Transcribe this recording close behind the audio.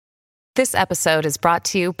This episode is brought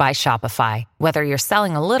to you by Shopify. Whether you're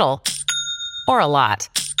selling a little or a lot,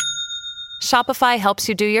 Shopify helps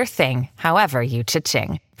you do your thing, however you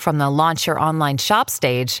cha-ching. From the launch your online shop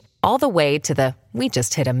stage, all the way to the we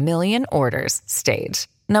just hit 1 million orders stage.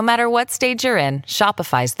 No matter what stage you're in,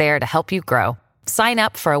 Shopify's there to help you grow. Sign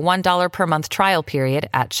up for a $1 per month trial period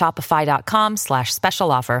at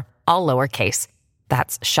shopify.com/special offer, all lowercase.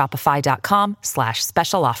 That's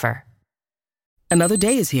shopify.com/special offer. Another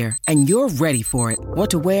day is here, and you're ready for it. What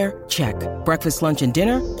to wear? Check. Breakfast, lunch, and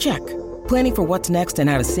dinner? Check. Planning for what's next and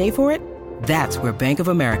how to save for it? That's where Bank of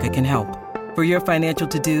America can help. For your financial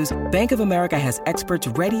to-dos, Bank of America has experts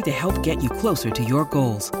ready to help get you closer to your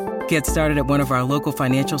goals. Get started at one of our local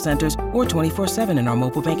financial centers or 24/7 in our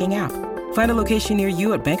mobile banking app. Find a location near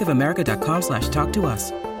you at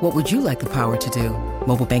bankofamerica.com/talktous. What would you like the power to do?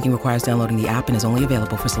 Mobile banking requires downloading the app and is only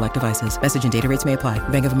available for select devices. Message and data rates may apply.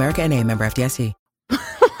 Bank of America N.A., member FDIC.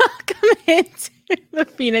 Welcome into the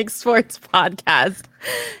Phoenix Sports Podcast.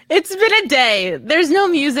 It's been a day. There's no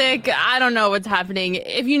music. I don't know what's happening.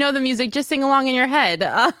 If you know the music, just sing along in your head.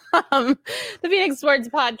 The Phoenix Sports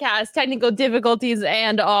Podcast, technical difficulties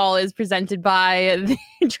and all, is presented by the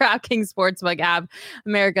DraftKings Sportsbook app,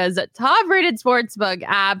 America's top-rated sportsbook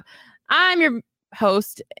app. I'm your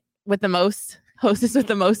hostess with the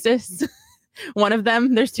mostest. One of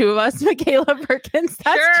them. There's two of us. Michaela Perkins.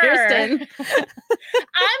 That's sure. Kirsten.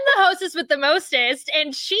 I'm the hostess with the mostest,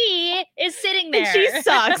 and she is sitting there. And she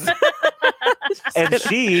sucks. And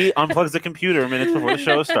she unplugs the computer minutes before the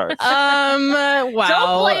show starts. Wow.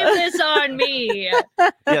 Don't blame this on me.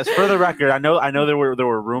 Yes, for the record, I know there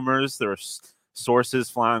were rumors, there were sources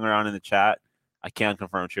flying around in the chat. I can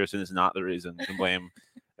confirm Kirsten is not the reason to blame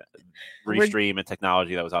Restream and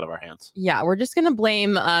technology that was out of our hands. Yeah, we're just gonna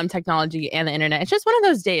blame technology and the internet. It's just one of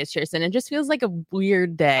those days, Kirsten. It just feels like a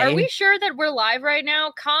weird day. Are we sure that we're live right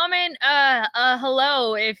now? Comment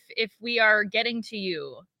hello if we are getting to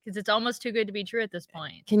you, because it's almost too good to be true at this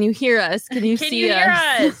point. Can you hear us? Can you see hear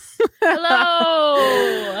us?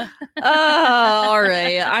 Hello. All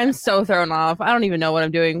right. I'm so thrown off. I don't even know what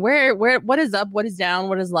I'm doing. What is up? What is down?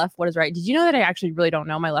 What is left? What is right? Did you know that I actually really don't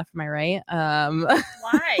know my left from my right?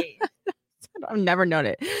 Why? I've never known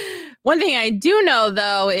it. One thing I do know,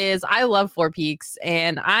 though, is I love Four Peaks,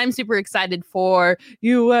 and I'm super excited for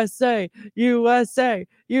USA. They're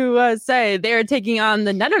taking on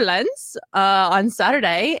the Netherlands on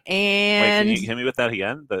Saturday. And wait, can you hit me with that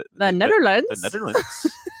again? The Netherlands. The Netherlands.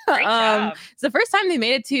 Great job. It's the first time they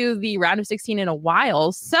made it to the round of 16 in a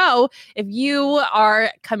while. So if you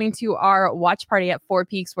are coming to our watch party at Four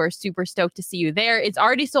Peaks, we're super stoked to see you there. It's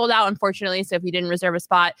already sold out, unfortunately. So if you didn't reserve a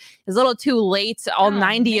spot, it's a little too late. All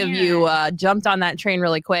 90 of you jumped on that train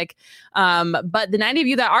really quick. But the 90 of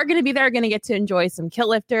you that are going to be there are going to get to enjoy some Kilt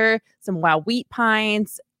Lifter, some wild wheat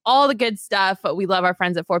pints, all the good stuff. We love our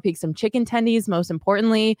friends at Four Peaks, some chicken tendies, most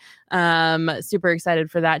importantly. Super excited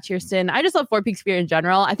for that, Kirsten. I just love Four Peaks beer in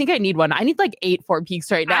general. I think I need one. I need like 8 Four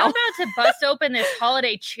Peaks right now. I'm about to bust open this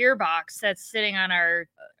holiday cheer box that's sitting on our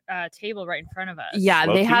table right in front of us. Yeah,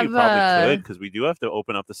 they have probably could, because we do have to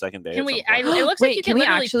open up the second day. Can we? It looks Wait, like you can can we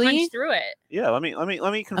literally actually punch through it. Yeah, let me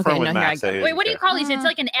confirm with Max. Wait, what do you call these? It's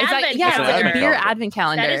like an advent yeah, calendar. it's like a beer advent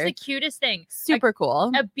calendar. That is the cutest thing. Super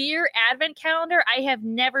cool. A beer advent calendar. I have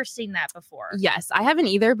never seen that before. Yes, I haven't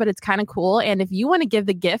either, but it's kind of cool. And if you want to give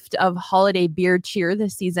the gift of holiday beer cheer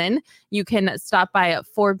this season, you can stop by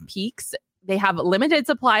Four Peaks. They have a limited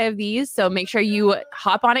supply of these, so make sure you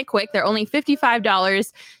hop on it quick. They're only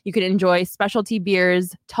 $55. You can enjoy specialty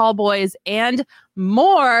beers, tall boys, and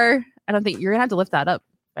more. I don't think you're going to have to lift that up,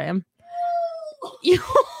 Bam. You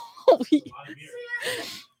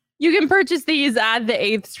can purchase these at the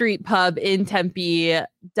 8th Street Pub in Tempe.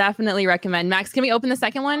 Definitely recommend. Max, can we open the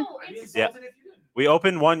second one? Yeah. We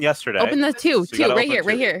opened one yesterday. Open the two right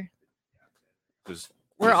here.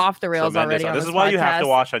 We're off the rails already. This is why you have to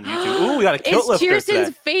watch on YouTube. Ooh, we got a Kilt Lifter. It's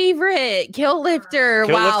Kirsten's favorite Kilt Lifter.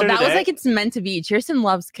 Wow, that was like it's meant to be. Kirsten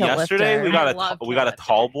loves Kilt Lifter. Yesterday we got a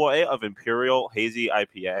tall boy of Imperial Hazy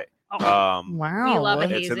IPA. Wow, we love a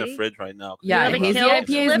hazy. It's in the fridge right now. Yeah, Hazy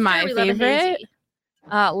IPA is my favorite.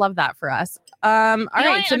 Love that for us. All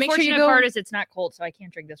right, so make sure you go. The part is it's not cold, so I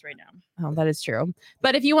can't drink this right now. Oh, that is true.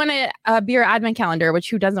 But if you want a beer advent calendar,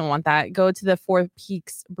 which who doesn't want that, go to the Four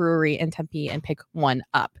Peaks Brewery in Tempe and pick one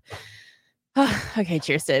up. Okay,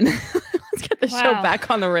 Kirsten, let's get the show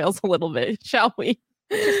back on the rails a little bit, shall we?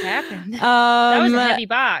 What just happened? That was a heavy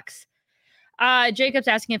box. Jacob's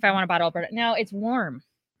asking if I want a bottle of Alberta. No, it's warm.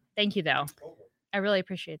 Thank you, though. I really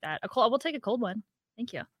appreciate that. We'll take a cold one.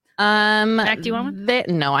 Thank you. Mac, do you want one?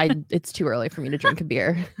 No, it's too early for me to drink a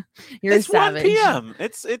beer. You're it's savage. 1 p.m.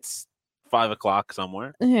 It's 5:00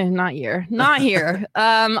 somewhere. Not here.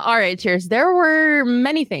 All right, cheers. There were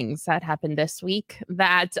many things that happened this week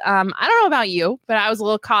that I don't know about you, but I was a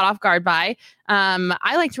little caught off guard by.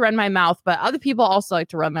 I like to run my mouth, but other people also like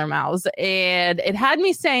to run their mouths, and it had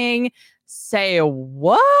me saying, "Say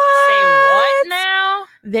what? Say what now?"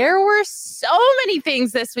 There were so many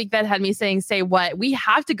things this week that had me saying, "Say what?" We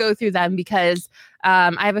have to go through them because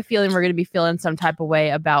I have a feeling we're going to be feeling some type of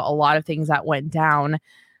way about a lot of things that went down.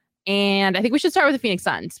 And I think we should start with the Phoenix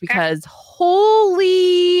Suns because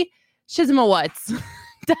holy shizma-what's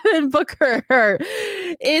Devin Booker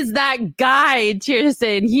is that guy,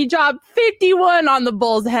 Cheerson. He dropped 51 on the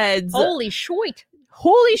Bulls' heads. Holy shit.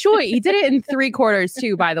 He did it in 3 quarters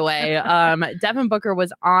too, by the way. Devin Booker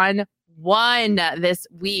was on one this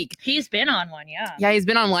week. He's been on one, yeah. Yeah, he's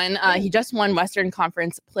been on one. He just won Western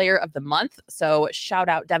Conference Player of the Month. So shout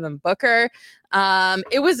out Devin Booker.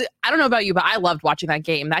 It was, I don't know about you, but I loved watching that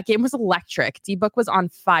game. That game was electric. D-Book was on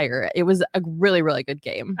fire. It was a really, really good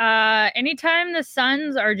game. Anytime the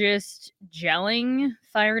Suns are just gelling,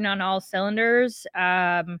 firing on all cylinders,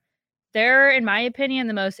 they're, in my opinion,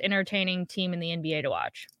 the most entertaining team in the NBA to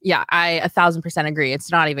watch. Yeah, I 1,000% agree.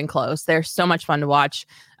 It's not even close. They're so much fun to watch.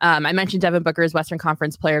 I mentioned Devin Booker's Western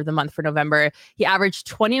Conference Player of the Month for November. He averaged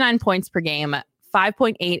 29 points per game,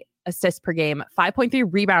 5.8 assists per game, 5.3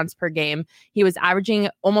 rebounds per game. He was averaging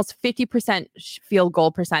almost 50% field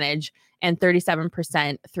goal percentage and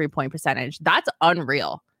 37% three-point percentage. That's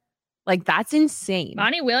unreal. Like, that's insane.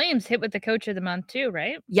 Bonnie Williams hit with the Coach of the Month too,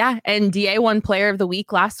 right? Yeah, and DA won Player of the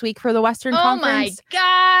Week last week for the Western Conference. Oh my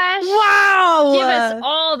gosh. Wow. Give us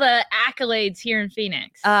all the accolades here in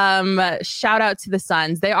Phoenix. Shout out to the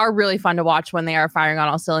Suns. They are really fun to watch when they are firing on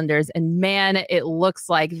all cylinders. And man, it looks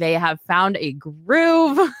like they have found a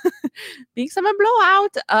groove. Being some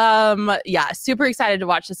blowout. Yeah, super excited to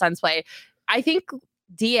watch the Suns play. I think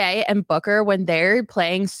DA and Booker, when they're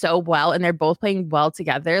playing so well and they're both playing well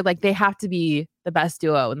together, like they have to be the best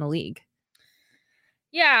duo in the league.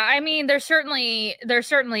 Yeah, I mean, they're certainly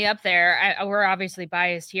up there. We're obviously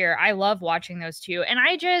biased here. I love watching those two. And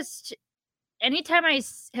anytime I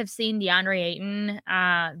have seen DeAndre Ayton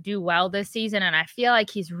do well this season, and I feel like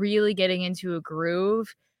he's really getting into a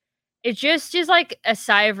groove, it just is like a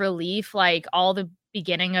sigh of relief. Like all the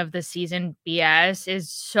beginning of the season BS is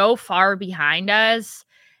so far behind us.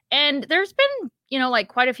 And there's been, like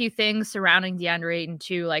quite a few things surrounding DeAndre Ayton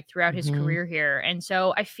too, like throughout his career here. And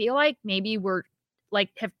so I feel like maybe we're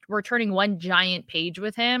turning one giant page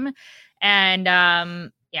with him.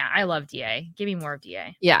 And yeah, I love DA. Give me more of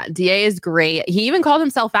DA. Yeah, DA is great. He even called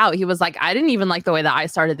himself out. He was like, I didn't even like the way that I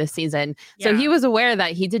started this season. Yeah. So he was aware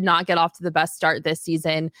that he did not get off to the best start this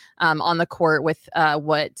season on the court with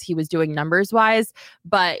what he was doing numbers wise.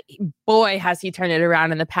 But boy, has he turned it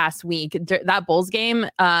around in the past week. That Bulls game,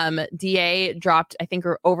 DA dropped, I think,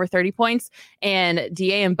 over 30 points. And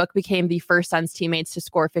DA and Book became the first Suns teammates to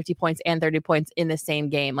score 50 points and 30 points in the same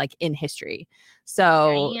game, like in history.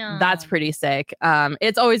 So that's pretty sick.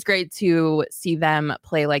 It's always great to see them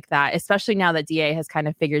play like that, especially now that DA has kind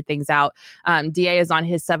of figured things out. DA is on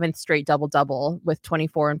his 7th straight double-double with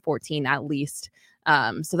 24 and 14 at least.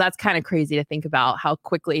 So that's kind of crazy to think about how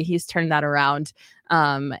quickly he's turned that around.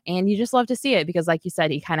 And you just love to see it because, like you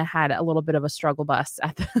said, he kind of had a little bit of a struggle bus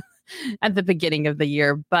at the beginning of the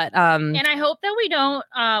year. But and I hope that we don't,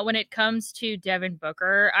 when it comes to Devin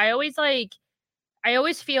Booker, I always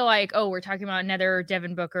feel like, oh, we're talking about another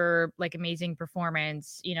Devin Booker, like amazing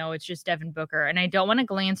performance. It's just Devin Booker. And I don't want to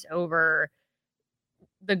glance over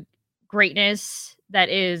the greatness that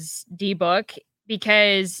is D-Book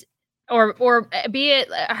because, or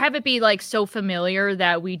have it be like so familiar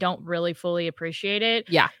that we don't really fully appreciate it.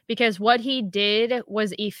 Yeah. Because what he did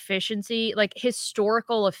was efficiency, like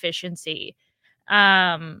historical efficiency.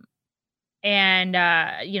 The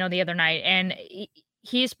other night, and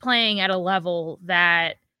he's playing at a level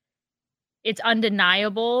that it's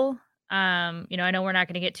undeniable. I know we're not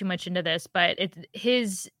going to get too much into this, but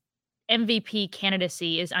his MVP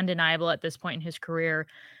candidacy is undeniable at this point in his career.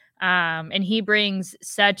 And he brings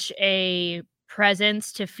such a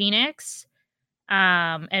presence to Phoenix,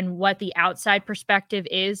 and what the outside perspective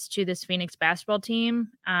is to this Phoenix basketball team.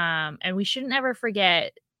 And we shouldn't ever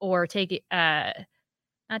forget or take it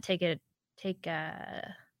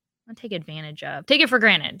for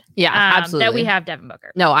granted. Yeah, absolutely. That we have Devin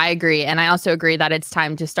Booker. No, I agree. And I also agree that it's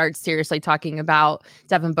time to start seriously talking about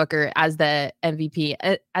Devin Booker as the MVP,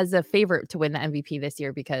 as a favorite to win the MVP this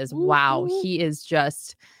year, because wow, he is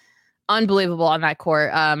just unbelievable on that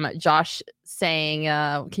court. Josh saying,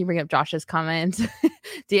 can you bring up Josh's comment?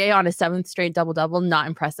 DA on a 7th straight double-double, not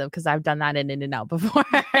impressive because I've done that in In-N-Out before.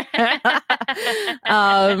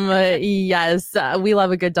 Yes, we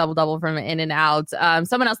love a good double-double from In-N-Out.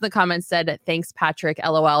 Someone else in the comments said, thanks, Patrick,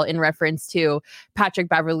 LOL, in reference to Patrick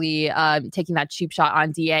Beverley taking that cheap shot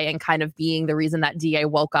on DA and kind of being the reason that DA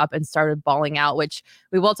woke up and started balling out, which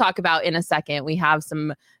we will talk about in a second. We have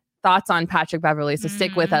some thoughts on Patrick Beverley, so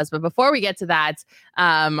stick with us. But before we get to that,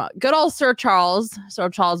 good old Sir Charles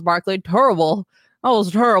Barkley, terrible. That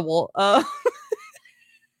was terrible. You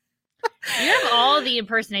have all the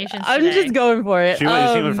impersonations I'm today. just going for it. She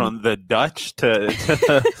went from the Dutch to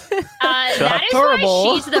that is horrible.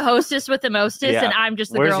 why she's the hostess with the mostest, and I'm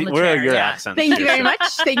just the girl in the where chair. are your Yeah. accents? Thank you very much.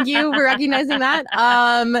 Thank you for recognizing that.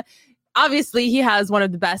 Obviously, he has one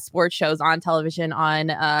of the best sports shows on television on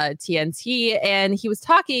TNT, and he was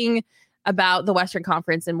talking about the Western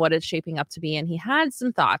Conference and what it's shaping up to be, and he had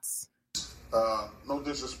some thoughts. No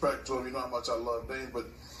disrespect to him, you know how much I love Dane, but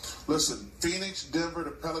listen, Phoenix, Denver,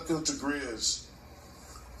 the Pelicans, the Grizz,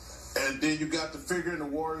 and then you got the figure and the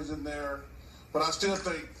Warriors in there, but I still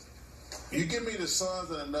think you give me the Suns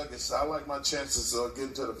and the Nuggets, I like my chances of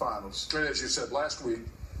getting to the finals. And as you said last week,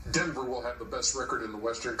 Denver will have the best record in the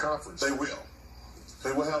Western Conference. They will.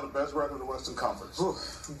 They will have the best record in the Western Conference.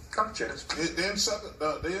 Got a chance. They're in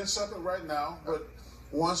second right now, but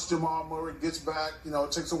once Jamal Murray gets back,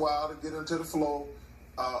 it takes a while to get into the flow.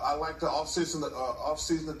 I like the off-season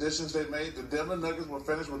additions they made. The Denver Nuggets will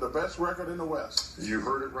finish with the best record in the West. You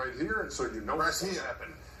heard it right here, and so you know what's going to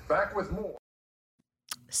happen. Back with more.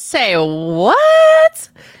 Say what?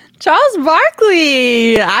 Charles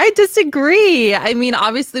Barkley, I disagree. I mean,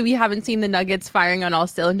 obviously, we haven't seen the Nuggets firing on all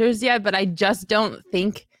cylinders yet, but I just don't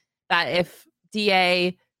think that if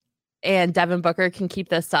DA and Devin Booker can keep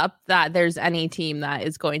this up, that there's any team that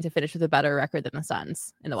is going to finish with a better record than the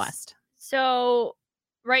Suns in the West. So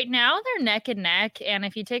right now they're neck and neck. And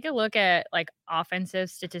if you take a look at like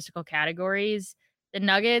offensive statistical categories, the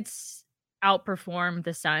Nuggets outperform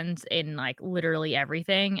the Suns in like literally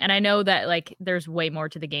everything. And I know that like there's way more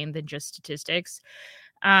to the game than just statistics.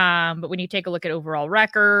 But when you take a look at overall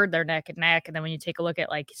record, they're neck and neck. And then when you take a look at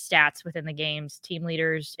like stats within the games, team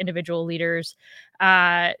leaders, individual leaders,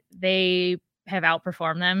 they have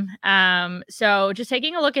outperformed them. So just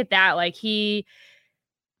taking a look at that, like he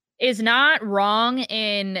is not wrong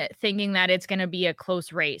in thinking that it's going to be a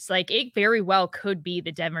close race. Like it very well could be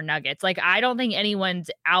the Denver Nuggets. Like I don't think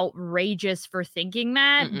anyone's outrageous for thinking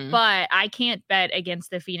that, but I can't bet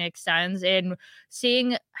against the Phoenix Suns, and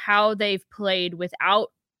seeing how they've played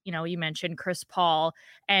without, you mentioned Chris Paul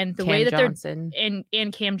and the way that Johnson. they're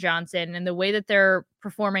in Cam Johnson, and the way that they're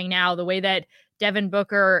performing now, the way that Devin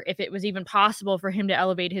Booker, if it was even possible for him to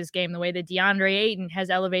elevate his game, the way that DeAndre Ayton has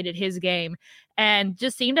elevated his game, and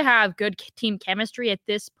just seem to have good team chemistry at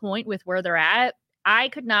this point with where they're at, I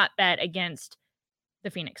could not bet against the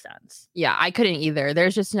Phoenix Suns. Yeah, I couldn't either.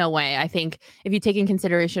 There's just no way. I think if you take in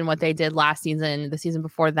consideration what they did last season, the season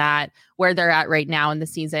before that, where they're at right now in the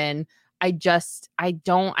season, I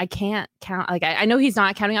can't count. Like, I know he's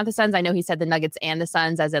not counting out the Suns. I know he said the Nuggets and the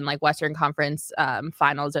Suns, as in like Western Conference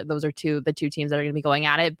finals. Those are the two teams that are going to be going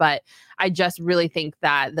at it. But I just really think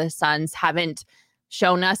that the Suns haven't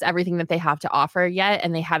shown us everything that they have to offer yet,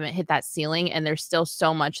 and they haven't hit that ceiling. And there's still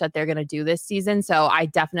so much that they're going to do this season. So I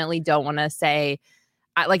definitely don't want to say,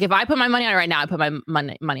 like, if I put my money on it right now, I put my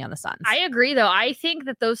money on the Suns. I agree, though. I think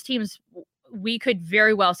that those teams, we could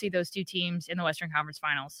very well see those two teams in the Western Conference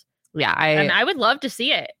finals. Yeah, I would love to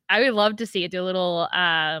see it. I would love to see it. Do a little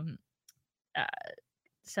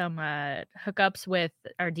some hookups with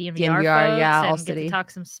our DNVR folks, yeah, and All get City. to talk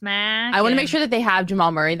some smack. I want to make sure that they have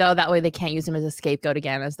Jamal Murray, though. That way they can't use him as a scapegoat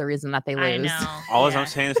again as the reason that they lose. I know. All I'm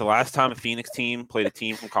saying is the last time a Phoenix team played a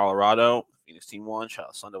team from Colorado, Phoenix team won. Shout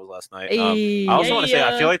out, Sunday was last night. I also want to say,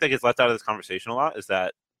 I feel like that gets left out of this conversation a lot, is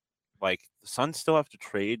that like the Suns still have to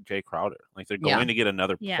trade Jay Crowder. Like they're going to get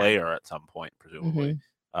another player at some point, presumably.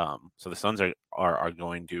 So the Suns are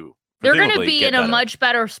going to. They're going to be in a much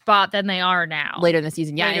better spot than they are now. Later in the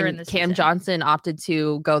season. Yeah, Later and in the Cam season. Johnson opted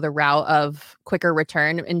to go the route of quicker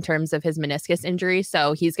return in terms of his meniscus injury.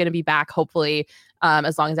 So he's going to be back, hopefully,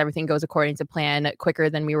 as long as everything goes according to plan, quicker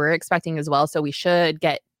than we were expecting as well. So we should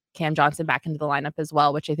get Cam Johnson back into the lineup as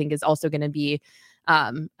well, which I think is also going to be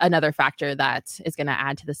another factor that is going to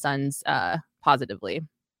add to the Suns positively.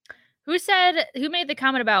 Who made the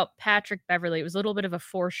comment about Patrick Beverley? It was a little bit of a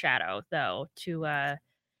foreshadow, though, to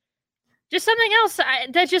just something else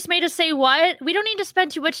that just made us say what? We don't need to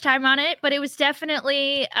spend too much time on it, but it was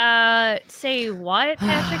definitely say what,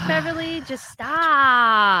 Patrick Beverley? Just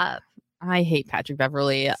stop. I hate Patrick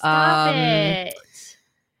Beverley. Stop it.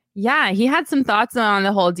 Yeah, he had some thoughts on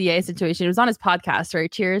the whole DA situation. It was on his podcast,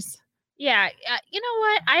 right? Cheers. Yeah, you know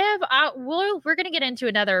what? I have. We're gonna get into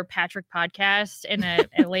another Patrick podcast in a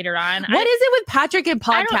later on. What is it with Patrick and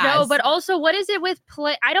podcasts? I don't know, but also what is it with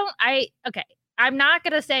play? Okay. I'm not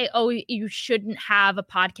gonna say, oh, you shouldn't have a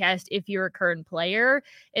podcast if you're a current player.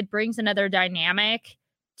 It brings another dynamic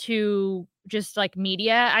to just like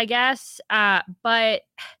media, I guess. But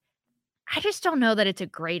I just don't know that it's a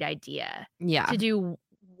great idea. Yeah. To do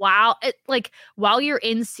while you're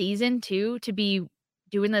in season 2 to be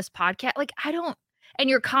doing this podcast. Like, and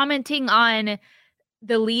you're commenting on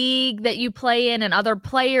the league that you play in and other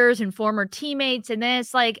players and former teammates and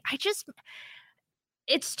this, like,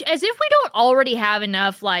 it's as if we don't already have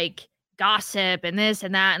enough like gossip and this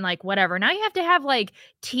and that and like whatever. Now you have to have like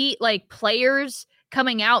players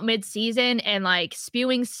coming out mid-season and like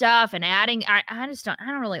spewing stuff and adding. I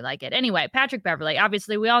don't really like it. Anyway, Patrick Beverley,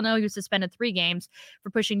 obviously we all know he was suspended 3 games for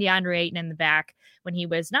pushing DeAndre Ayton in the back when he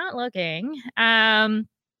was not looking.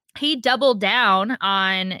 He doubled down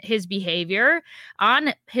on his behavior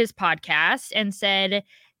on his podcast and said,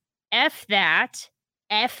 F that,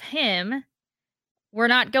 F him. We're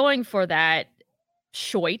not going for that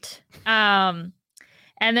shoit. And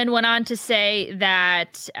then went on to say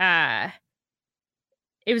that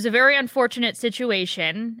it was a very unfortunate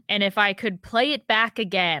situation. And if I could play it back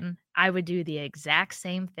again, I would do the exact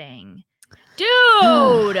same thing.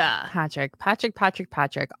 Dude! Patrick.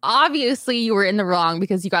 Obviously, you were in the wrong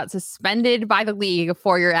because you got suspended by the league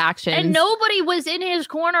for your actions. And nobody was in his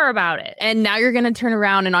corner about it. And now you're going to turn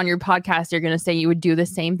around and on your podcast, you're going to say you would do the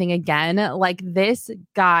same thing again. Like, this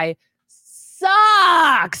guy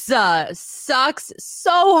sucks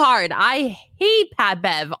so hard. I hate Pat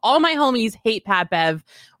Bev. All my homies hate Pat Bev.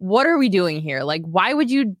 What are we doing here? Like, why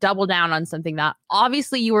would you double down on something that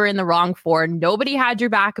obviously you were in the wrong for? Nobody had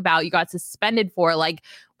your back about. You got suspended for. Like,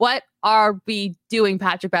 what are we doing,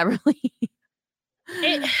 Patrick Beverley?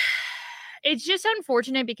 It's just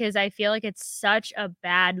unfortunate because I feel like it's such a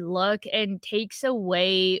bad look and takes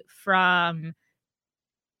away from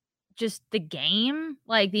just the game,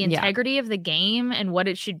 like the integrity of the game and what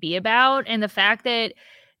it should be about. And the fact that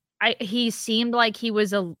he seemed like he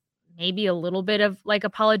was maybe a little bit of like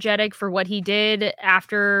apologetic for what he did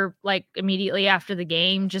after, like immediately after the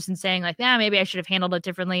game, just in saying like, yeah, maybe I should have handled it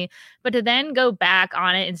differently. But to then go back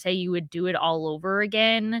on it and say you would do it all over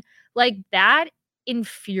again, like that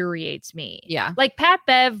infuriates me. Yeah. Like Pat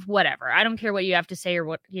Bev, whatever. I don't care what you have to say or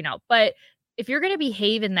what, but if you're going to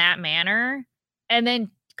behave in that manner and then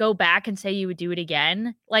go back and say you would do it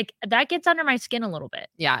again, like that gets under my skin a little bit.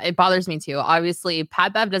 Yeah, it bothers me too. Obviously,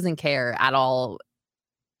 Pat Bev doesn't care at all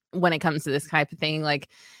when it comes to this type of thing. Like,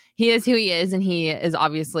 he is who he is, and he is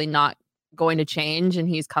obviously not going to change, and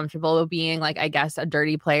he's comfortable with being, like, I guess, a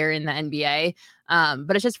dirty player in the NBA.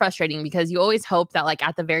 But it's just frustrating because you always hope that, like,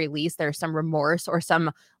 at the very least, there's some remorse or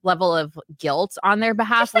some level of guilt on their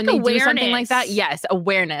behalf when they do something like that. Yes,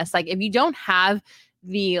 awareness. Like, if you don't have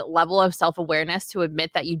the level of self-awareness to admit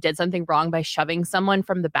that you did something wrong by shoving someone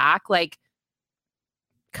from the back, like,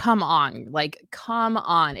 come on.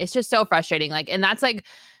 It's just so frustrating. Like, and that's like,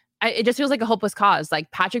 it just feels like a hopeless cause. Like,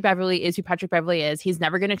 Patrick Beverley is who Patrick Beverley is. He's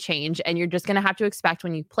never going to change. And you're just going to have to expect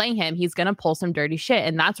when you play him, he's going to pull some dirty shit.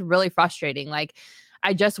 And that's really frustrating. Like,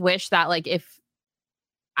 I just wish that, like, if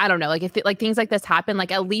things like this happen,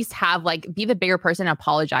 like, at least have, like, be the bigger person and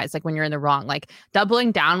apologize, like, when you're in the wrong. Like,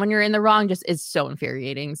 doubling down when you're in the wrong just is so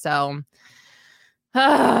infuriating. So,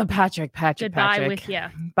 Patrick. Goodbye with you.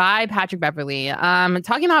 Bye, Patrick Beverley.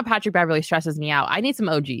 Talking about Patrick Beverley stresses me out. I need some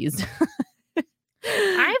OGs.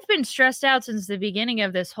 I've been stressed out since the beginning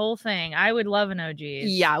of this whole thing. I would love an OG.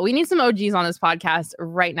 Yeah, we need some OGs on this podcast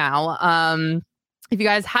right now. If you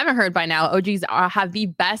guys haven't heard by now, OGs have the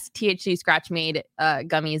best THC scratch-made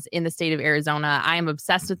gummies in the state of Arizona. I am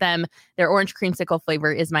obsessed with them. Their orange creamsicle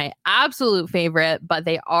flavor is my absolute favorite, but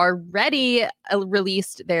they already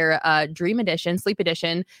released their Dream Edition, Sleep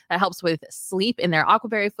Edition, that helps with sleep in their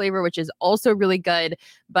aquaberry flavor, which is also really good.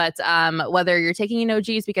 But whether you're taking in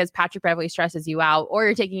OGs because Patrick Beverley stresses you out or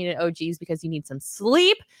you're taking in OGs because you need some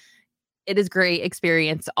sleep, it is great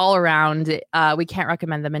experience all around. We can't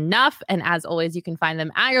recommend them enough. And as always, you can find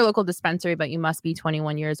them at your local dispensary, but you must be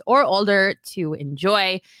 21 years or older to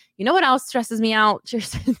enjoy. You know what else stresses me out?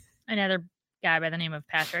 Another guy by the name of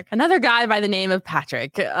Patrick.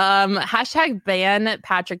 Hashtag ban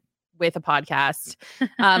Patrick with a podcast.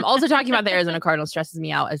 Also talking about the Arizona Cardinals stresses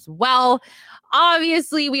me out as well.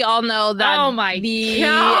 Obviously, we all know that the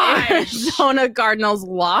Arizona Cardinals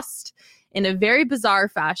lost in a very bizarre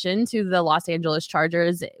fashion to the Los Angeles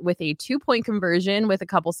Chargers with a 2-point conversion with a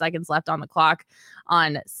couple seconds left on the clock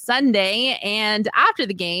on Sunday. And after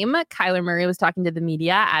the game, Kyler Murray was talking to the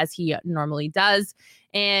media, as he normally does.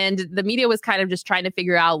 And the media was kind of just trying to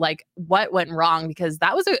figure out like what went wrong, because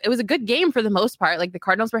it was a good game for the most part. Like the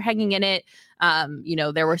Cardinals were hanging in it.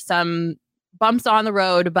 There were some bumps on the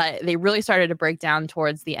road, but they really started to break down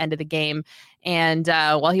towards the end of the game. And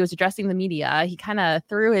while he was addressing the media, he kind of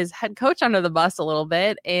threw his head coach under the bus a little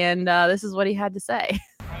bit. And this is what he had to say.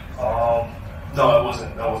 No, it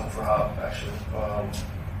wasn't for Hop, actually.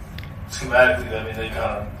 Schematically, I mean,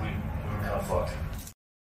 we were kind of fucked.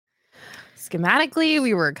 Schematically,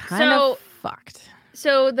 we were kind of fucked.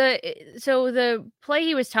 So the play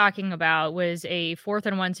he was talking about was a 4th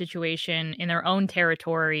and 1 situation in their own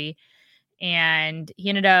territory, and he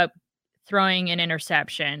ended up throwing an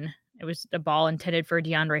interception. It was the ball intended for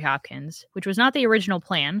DeAndre Hopkins, which was not the original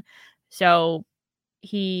plan. So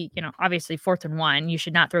he, obviously 4th and 1, you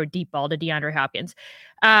should not throw a deep ball to DeAndre Hopkins.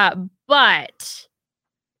 But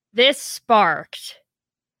this sparked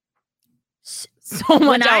so much.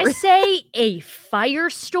 When I say a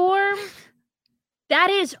firestorm, that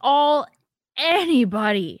is all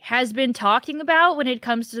anybody has been talking about when it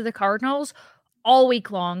comes to the Cardinals all week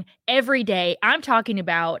long, every day. I'm talking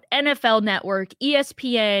about NFL Network,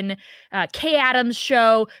 ESPN, Kay Adams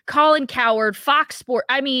Show, Colin Cowherd, Fox Sports.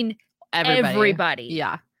 I mean, everybody.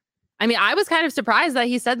 Yeah. I mean, I was kind of surprised that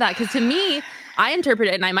he said that, because to me, I interpret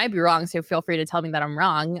it, and I might be wrong, so feel free to tell me that I'm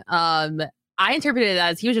wrong. I interpreted it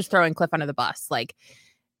as he was just throwing Cliff under the bus. Like,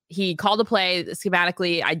 he called a play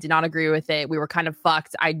schematically. I did not agree with it. We were kind of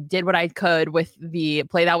fucked. I did what I could with the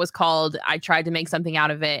play that was called. I tried to make something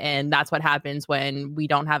out of it. And that's what happens when we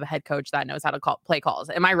don't have a head coach that knows how to call play calls.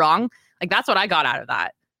 Am I wrong? Like, that's what I got out of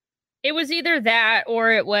that. It was either that,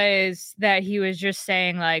 or it was that he was just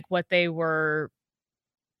saying like what they were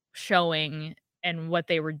showing and what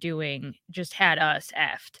they were doing just had us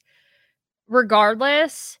effed.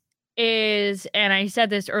 Regardless, and I said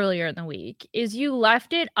this earlier in the week, is you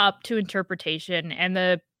left it up to interpretation, and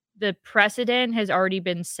the precedent has already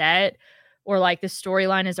been set, or like the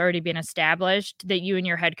storyline has already been established that you and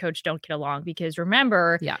your head coach don't get along. Because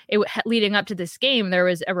remember, leading up to this game, there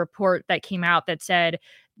was a report that came out that said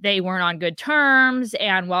they weren't on good terms.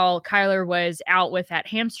 And while Kyler was out with that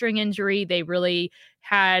hamstring injury, they really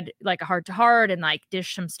had like a heart-to-heart and like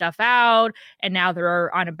dished some stuff out. And now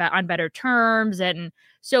they're on better terms. And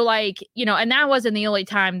so like, and that wasn't the only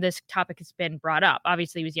time this topic has been brought up.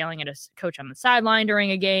 Obviously, he was yelling at his coach on the sideline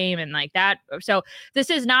during a game and like that. So this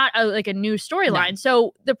is not a new storyline. No.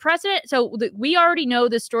 So the precedent, we already know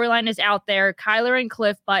the storyline is out there. Kyler and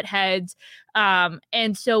Cliff butt heads.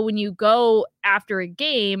 And so when you go after a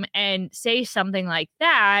game and say something like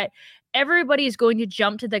that, everybody's going to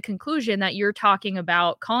jump to the conclusion that you're talking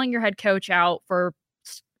about calling your head coach out for,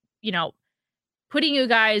 putting you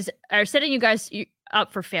guys or setting you guys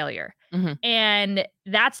up for failure. Mm-hmm. And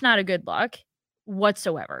that's not a good look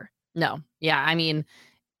whatsoever. No. Yeah. I mean,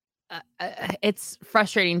 it's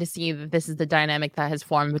frustrating to see that this is the dynamic that has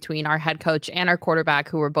formed between our head coach and our quarterback,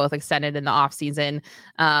 who were both extended in the offseason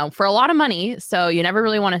for a lot of money. So you never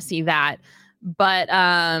really want to see that. But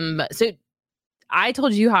so I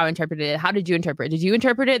told you how I interpreted it. How did you interpret it? Did you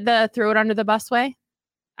interpret it the throw it under the bus way?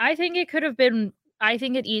 I think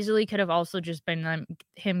it easily could have also just been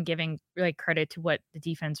him giving like credit to what the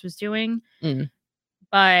defense was doing.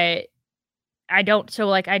 But I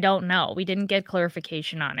don't know. We didn't get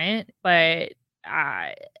clarification on it, but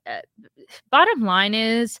bottom line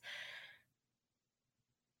is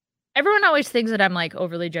everyone always thinks that I'm like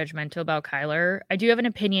overly judgmental about Kyler. I do have an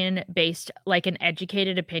opinion an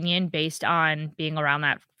educated opinion based on being around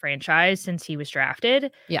that franchise since he was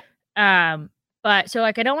drafted. Yeah. But so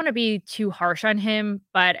like, I don't want to be too harsh on him,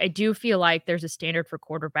 but I do feel like there's a standard for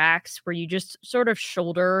quarterbacks where you just sort of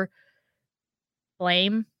shoulder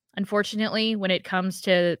blame, unfortunately, when it comes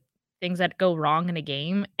to things that go wrong in a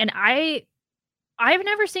game. And I've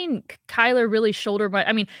never seen Kyler really shoulder, but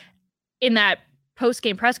I mean, in that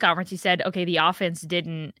post-game press conference, he said, okay, the offense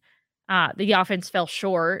fell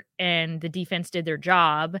short and the defense did their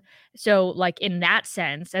job. So like in that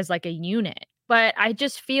sense, as like a unit, but I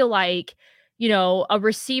just feel like, a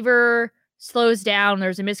receiver slows down,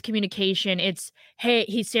 there's a miscommunication. It's, hey,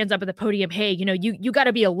 he stands up at the podium. Hey, you got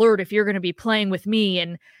to be alert if you're going to be playing with me,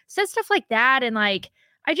 and says stuff like that. And like,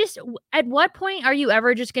 at what point are you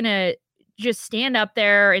ever just going to just stand up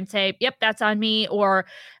there and say, yep, that's on me. Or,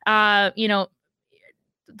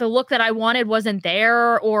 the look that I wanted wasn't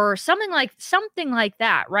there, or something like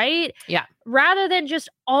that. Right. Yeah. Rather than just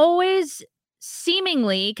always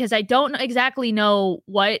seemingly, because I don't exactly know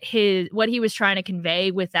what he was trying to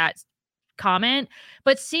convey with that comment,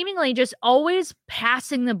 but seemingly just always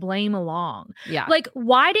passing the blame along. Yeah. Like,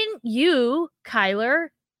 why didn't you, Kyler,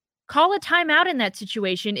 call a timeout in that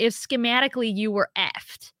situation if schematically you were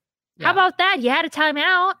effed? Yeah. How about that? You had a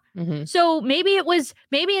timeout. Mm-hmm. So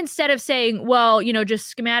maybe instead of saying, well,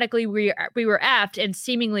 just schematically we were effed and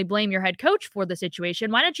seemingly blame your head coach for the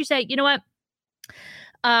situation, why don't you say, you know what?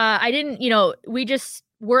 I didn't, we just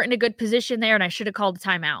weren't in a good position there and I should have called a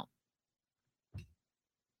timeout.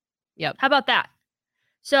 Yep. How about that?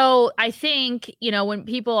 So I think, when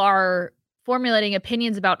people are formulating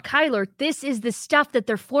opinions about Kyler, this is the stuff that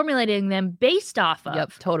they're formulating them based off of.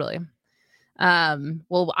 Yep, totally.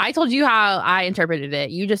 Well, I told you how I interpreted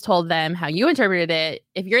it. You just told them how you interpreted it.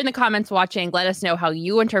 If you're in the comments watching, let us know how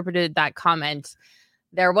you interpreted that comment.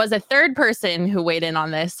 There was a third person who weighed in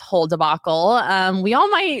on this whole debacle. We all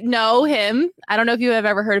might know him. I don't know if you have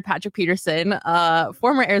ever heard of Patrick Peterson,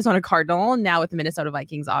 former Arizona Cardinal, now with the Minnesota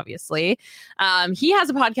Vikings, obviously. He has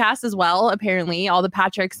a podcast as well, apparently. All the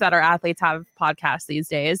Patricks that are athletes have podcasts these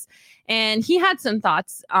days. And he had some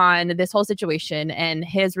thoughts on this whole situation. And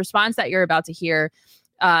his response that you're about to hear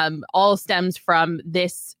all stems from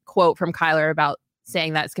this quote from Kyler about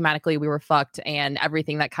saying that schematically we were fucked and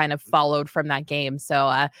everything that kind of followed from that game.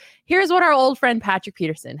 So here's what our old friend Patrick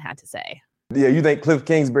Peterson had to say. Yeah, you think Cliff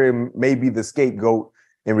Kingsbury may be the scapegoat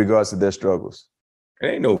in regards to their struggles? It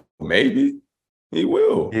ain't no maybe. He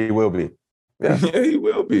will. He will be. Yeah, yeah, he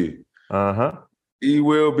will be. Uh-huh. He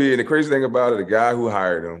will be. And the crazy thing about it, the guy who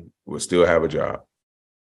hired him will still have a job.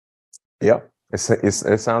 Yep.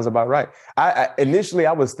 It sounds about right. Initially,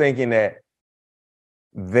 I was thinking that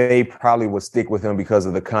they probably would stick with him because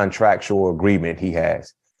of the contractual agreement he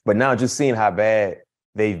has. But now just seeing how bad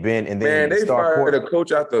they've been, and then they fired a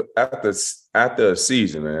coach after a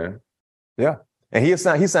season, man. Yeah, and he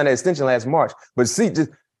signed that extension last March. But see, just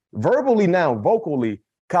vocally,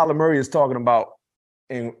 Kyler Murray is talking about,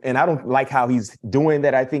 and I don't like how he's doing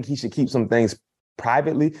that. I think he should keep some things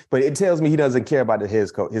privately. But it tells me he doesn't care about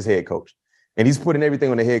his head coach. And he's putting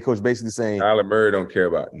everything on the head coach, basically saying Kyler Murray don't care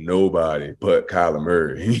about nobody but Kyler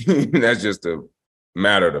Murray. That's just a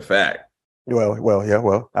matter of the fact. Well,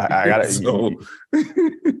 I got to.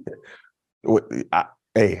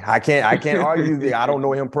 I can't argue. I don't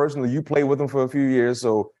know him personally. You played with him for a few years,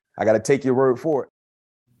 so I got to take your word for it.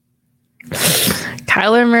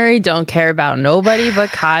 Kyler Murray don't care about nobody but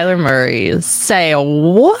Kyler Murray. Say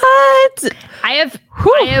what? I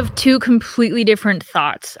have two completely different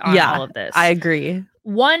thoughts on all of this. I agree.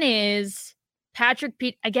 One is Patrick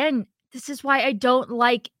Pete. Again, this is why I don't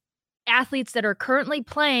like athletes that are currently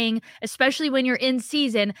playing, especially when you're in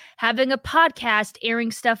season, having a podcast,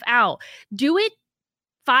 airing stuff out. Do it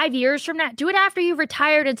 5 years from now. Do it after you've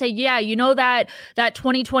retired and say, yeah, that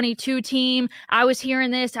 2022 team, I was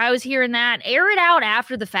hearing this, I was hearing that. Air it out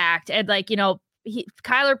after the fact. And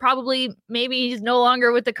Kyler probably, maybe he's no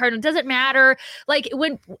longer with the Cardinals. Doesn't matter. Like,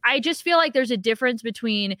 when I just feel like there's a difference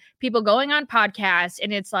between people going on podcasts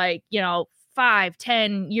and it's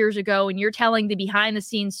 5-10 years ago and you're telling the behind the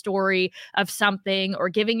scenes story of something or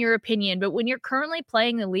giving your opinion. But when you're currently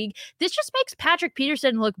playing the league, this just makes Patrick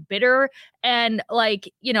Peterson look bitter. And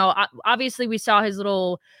obviously we saw his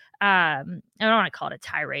little, I don't want to call it a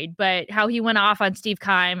tirade, but how he went off on Steve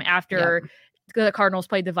Keim after the Cardinals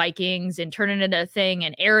played the Vikings and turned it into a thing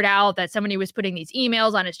and aired out that somebody was putting these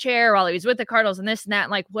emails on his chair while he was with the Cardinals and this and that,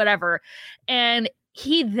 and whatever. And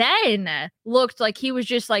he then looked like he was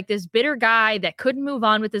just this bitter guy that couldn't move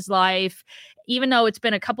on with his life, even though it's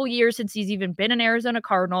been a couple years since he's even been an Arizona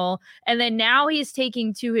Cardinal. And then now he's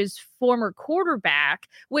taking to his former quarterback,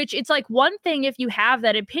 which it's one thing if you have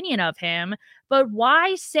that opinion of him, but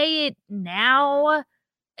why say it now?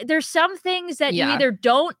 There's some things that you either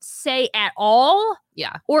don't say at all,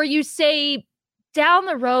 or you say down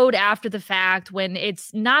the road after the fact when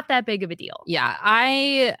it's not that big of a deal. Yeah,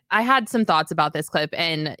 I had some thoughts about this clip,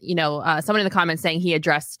 and someone in the comments saying he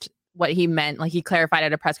addressed what he meant, he clarified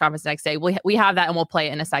at a press conference the next day. We have that and we'll play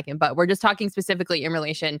it in a second, but we're just talking specifically in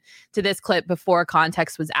relation to this clip before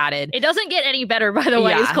context was added. It doesn't get any better, by the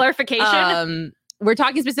way, his clarification. We're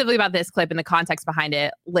talking specifically about this clip and the context behind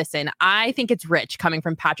it. Listen, I think it's rich coming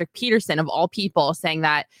from Patrick Peterson, of all people, saying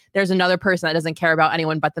that there's another person that doesn't care about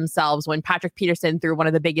anyone but themselves, when Patrick Peterson threw one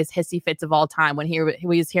of the biggest hissy fits of all time when he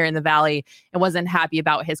was here in the Valley and wasn't happy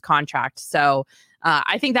about his contract. So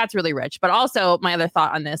I think that's really rich. But also my other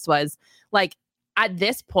thought on this was at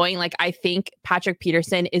this point, I think Patrick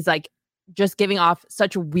Peterson is just giving off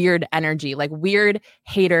such weird energy, like weird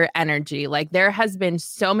hater energy. Like there has been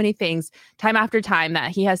so many things time after time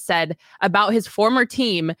that he has said about his former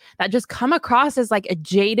team that just come across as like a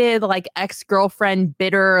jaded, like ex-girlfriend,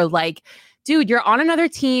 bitter, like, dude, you're on another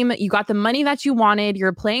team. You got the money that you wanted.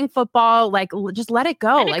 You're playing football. Like, just let it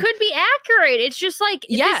go. And it could be accurate. It's just like,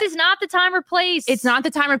 this is not the time or place. It's not the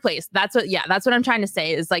time or place. That's what I'm trying to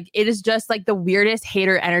say is like, it is just like the weirdest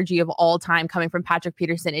hater energy of all time coming from Patrick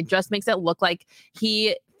Peterson. It just makes it look like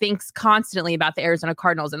he thinks constantly about the Arizona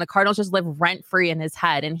Cardinals, and the Cardinals just live rent free in his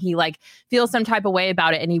head, and he like feels some type of way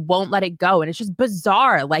about it and he won't let it go. And it's just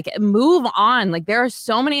bizarre. Like, move on. Like, there are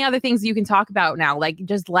so many other things you can talk about now. Like,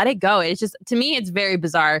 just let it go. It's just, to me, it's very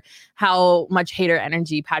bizarre how much hater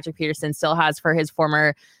energy Patrick Peterson still has for his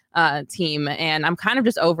former team, and I'm kind of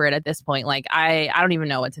just over it at this point. Like, I don't even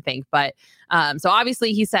know what to think. But so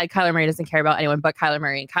obviously he said Kyler Murray doesn't care about anyone but Kyler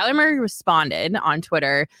Murray, and Kyler Murray responded on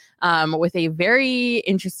Twitter with a very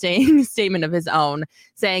interesting statement of his own,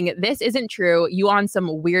 saying, "This isn't true. You on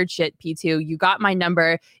some weird shit, P2. You got my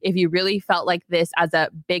number. If you really felt like this as a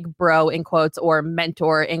big bro in quotes or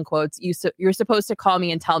mentor in quotes, you're supposed to call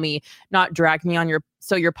me and tell me, not drag me on your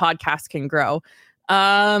podcast can grow."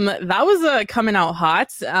 That was coming out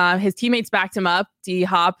hot. His teammates backed him up.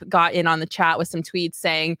 D-Hop got in on the chat with some tweets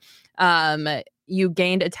saying, you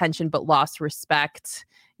gained attention but lost respect.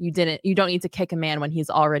 You don't need to kick a man when he's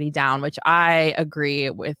already down, which I agree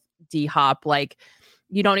with D-Hop. Like,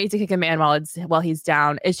 you don't need to kick a man while he's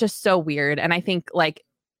down. It's just so weird. And I think like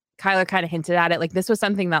Kyler kind of hinted at it. Like, this was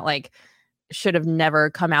something that like should have never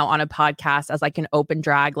come out on a podcast as like an open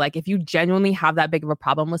drag. Like, if you genuinely have that big of a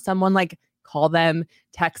problem with someone, like, call them,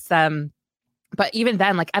 text them. But even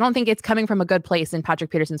then, like, I don't think it's coming from a good place in Patrick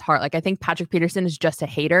Peterson's heart. Like, I think Patrick Peterson is just a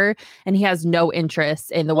hater, and he has no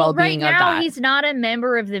interest in the well-being of that. Right now, he's not a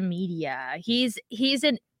member of the media.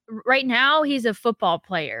 Right now, he's a football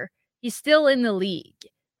player. He's still in the league.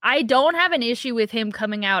 I don't have an issue with him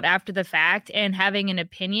coming out after the fact and having an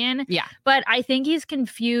opinion. Yeah. But I think he's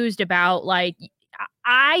confused about, like,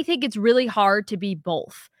 I think it's really hard to be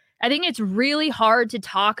both. I think it's really hard to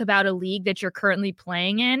talk about a league that you're currently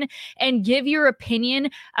playing in and give your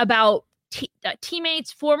opinion about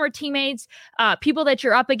teammates, former teammates, people that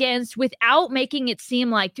you're up against without making it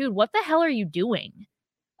seem like, dude, what the hell are you doing?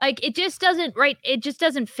 Like, it just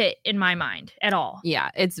doesn't fit in my mind at all.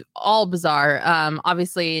 Yeah, it's all bizarre.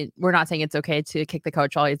 Obviously, we're not saying it's okay to kick the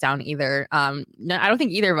coach while he's down either. No, I don't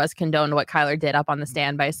think either of us condoned what Kyler did up on the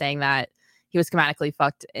stand by saying that he was schematically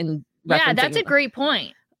fucked. Yeah, that's a great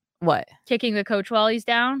point. What? Kicking the coach while he's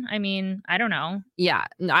down? I mean, I don't know. Yeah,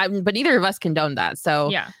 but neither of us condoned that.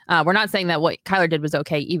 So yeah, we're not saying that what Kyler did was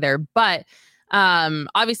okay either. But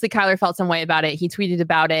obviously, Kyler felt some way about it. He tweeted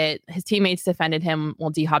about it. His teammates defended him.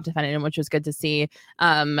 Well, D-Hop defended him, which was good to see.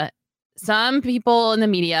 Some people in the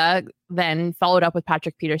media then followed up with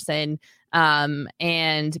Patrick Peterson.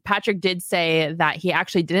 And Patrick did say that he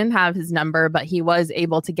actually didn't have his number, but he was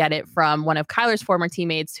able to get it from one of Kyler's former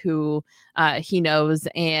teammates who he knows.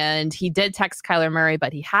 And he did text Kyler Murray,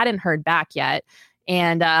 but he hadn't heard back yet.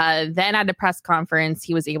 And then at a press conference,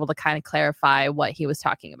 he was able to kind of clarify what he was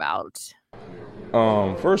talking about.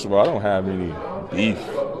 First of all, I don't have any beef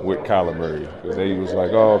with Kyler Murray. They was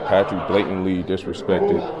like, oh, Patrick blatantly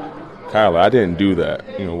disrespected Kyler. I didn't do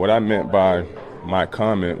that. You know, what I meant by my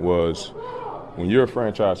comment was, when you're a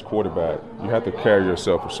franchise quarterback, you have to carry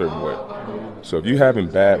yourself a certain way. So if you're having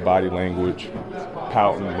bad body language,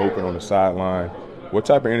 pouting, moping on the sideline, what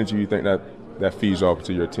type of energy do you think that feeds off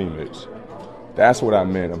to your teammates? That's what I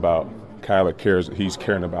meant about Kyler cares. He's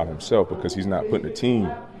caring about himself because he's not putting the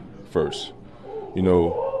team first. You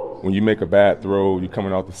know, when you make a bad throw, you're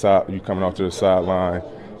coming off to the sideline,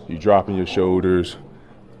 you're dropping your shoulders.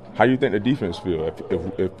 How do you think the defense feel?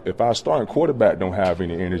 If our starting quarterback don't have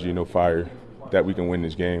any energy, no fire, that we can win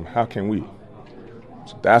this game, how can we?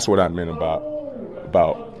 So that's what I meant about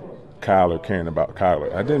Kyler, caring about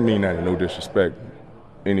Kyler. I didn't mean that in no disrespect,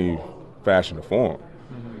 any fashion or form.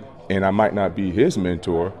 And I might not be his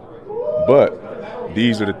mentor, but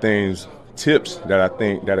these are the tips that I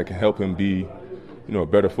think that it can help him be, you know, a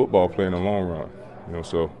better football player in the long run. You know,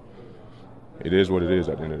 so it is what it is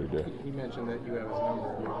at the end of the day. You mentioned that you have his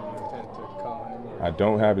number. You intend to call him? I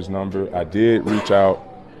don't have his number. I did reach out.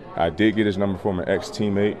 I did get his number from an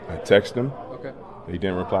ex-teammate. I texted him. Okay. He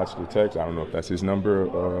didn't reply to the text. I don't know if that's his number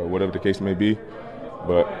or whatever the case may be.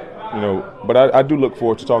 But, you know, I do look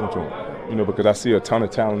forward to talking to him, you know, because I see a ton of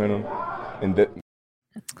talent in him. And that.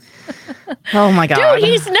 Oh my God. Dude,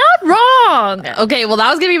 he's not wrong. Okay, well, that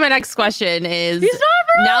was going to be my next question is, he's not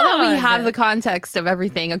wrong. Now that we have the context of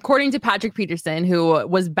everything, according to Patrick Peterson, who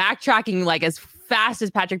was backtracking like as fast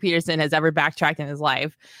as Patrick Peterson has ever backtracked in his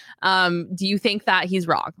life. Do you think that he's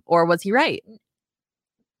wrong, or was he right?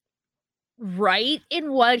 Right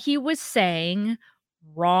in what he was saying,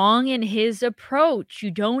 wrong in his approach.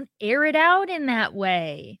 You don't air it out in that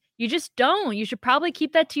way. You just don't. You should probably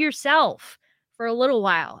keep that to yourself for a little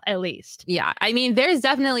while, at least. Yeah. I mean, there's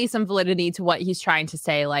definitely some validity to what he's trying to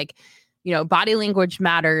say. Like, you know, body language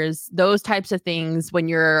matters. Those types of things when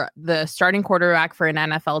you're the starting quarterback for an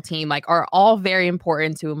NFL team, like, are all very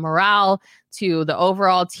important to morale, to the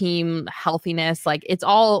overall team healthiness. Like, it's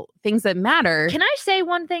all things that matter. Can I say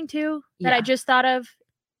one thing too that I just thought of?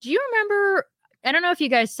 Do you remember? I don't know if you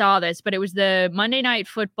guys saw this, but it was the Monday Night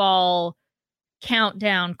Football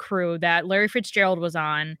countdown crew that Larry Fitzgerald was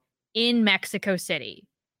on in Mexico City.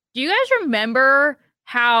 Do you guys remember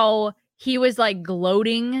how he was like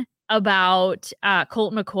gloating about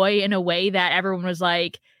Colt McCoy in a way that everyone was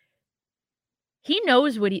like,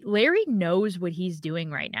 Larry knows what he's doing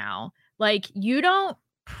right now. Like, you don't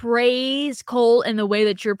praise Colt in the way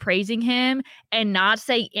that you're praising him and not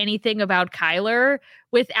say anything about Kyler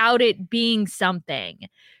without it being something.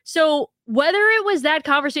 So whether it was that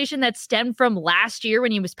conversation that stemmed from last year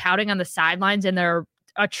when he was pouting on the sidelines and their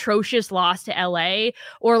atrocious loss to LA,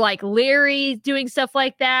 or like Larry doing stuff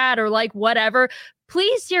like that, or like whatever,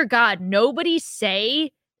 please, dear God, nobody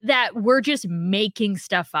say that we're just making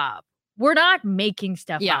stuff up. We're not making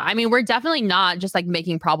stuff up. Yeah, I mean, we're definitely not just like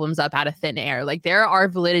making problems up out of thin air. Like, there are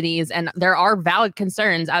validities and there are valid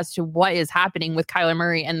concerns as to what is happening with Kyler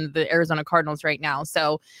Murray and the Arizona Cardinals right now.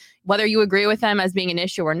 So whether you agree with them as being an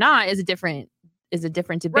issue or not is a different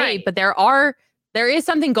debate. Right. But there is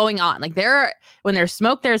something going on. Like, when there's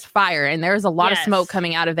smoke, there's fire, and there's a lot of smoke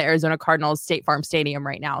coming out of the Arizona Cardinals State Farm Stadium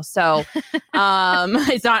right now. So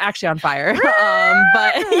it's not actually on fire.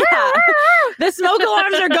 But yeah, the smoke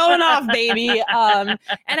alarms are going off, baby. And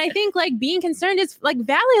I think like being concerned is like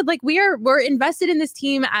valid. Like, we're invested in this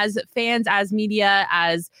team as fans, as media,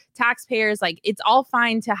 as taxpayers. Like, it's all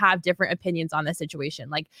fine to have different opinions on this situation.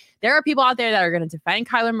 Like, there are people out there that are going to defend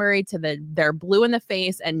Kyler Murray to they're blue in the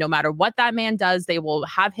face, and no matter what that man does, they will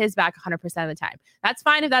have his back 100% of the time. That's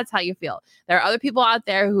fine if that's how you feel. There are other people out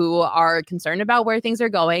there who are concerned about where things are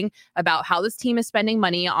going, about how this team is spending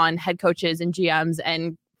money on head coaches and GMs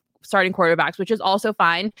and starting quarterbacks, which is also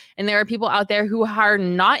fine. And there are people out there who are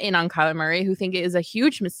not in on Kyler Murray, who think it is a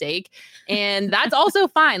huge mistake. And that's also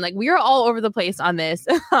fine. Like, we are all over the place on this.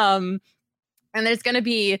 And there's going to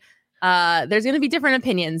be different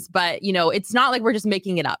opinions, but you know, it's not like we're just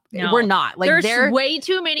making it up. No. We're not. Like, there's way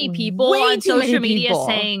too many people on social media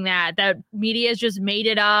saying that media has just made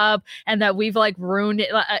it up and that we've like ruined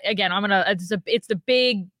it. Again, it's the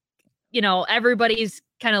big, you know, everybody's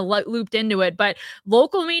kind of looped into it, but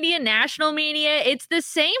local media, national media, it's the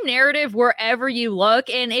same narrative wherever you look.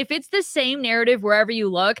 And if it's the same narrative wherever you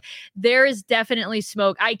look, there is definitely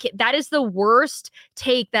smoke. That is the worst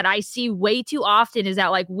take that I see way too often, is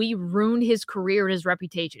that like we ruined his career and his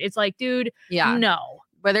reputation. It's like, dude, no.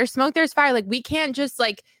 Where there's smoke, there's fire. Like, we can't just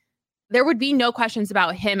like, there would be no questions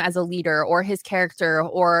about him as a leader or his character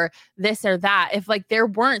or this or that if like there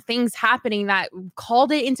weren't things happening that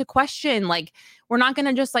called it into question. Like, we're not going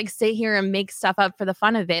to just like sit here and make stuff up for the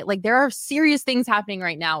fun of it. Like, there are serious things happening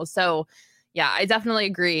right now. So yeah, I definitely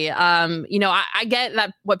agree. You know, I get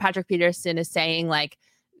that what Patrick Peterson is saying, like,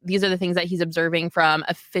 these are the things that he's observing from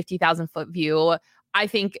a 50,000 foot view. I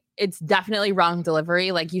think it's definitely wrong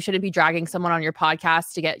delivery. Like, you shouldn't be dragging someone on your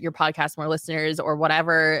podcast to get your podcast more listeners or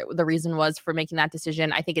whatever the reason was for making that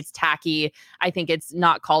decision. I think it's tacky. I think it's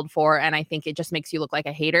not called for. And I think it just makes you look like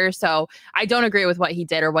a hater. So I don't agree with what he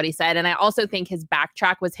did or what he said. And I also think his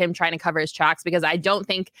backtrack was him trying to cover his tracks, because I don't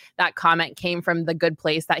think that comment came from the good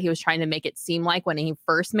place that he was trying to make it seem like when he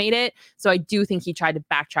first made it. So I do think he tried to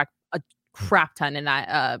backtrack a crap ton in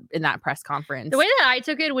that press conference. The way that I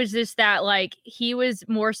took it was just that like he was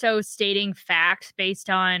more so stating facts based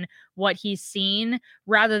on what he's seen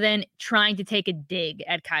rather than trying to take a dig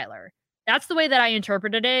at Kyler. That's the way that I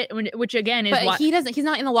interpreted it, which again is but he's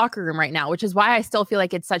not in the locker room right now, which is why I still feel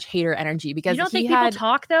like it's such hater energy, because you don't think people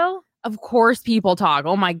talk though? Of course people talk.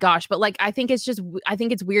 Oh my gosh. But like, I think it's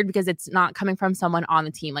weird because it's not coming from someone on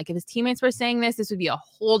the team. Like, if his teammates were saying this would be a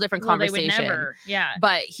whole different conversation. They would never. Yeah.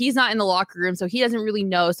 But he's not in the locker room, so he doesn't really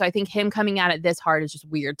know. So I think him coming at it this hard is just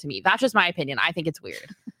weird to me. That's just my opinion. I think it's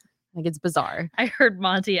weird. Like, it's bizarre. I heard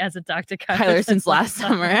Monty hasn't talked to Kyler since last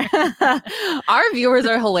summer. Our viewers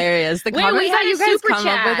are hilarious. The comments that you guys come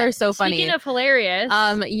up with are so funny. Speaking of hilarious.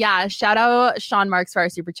 Yeah, shout out Sean Marks for our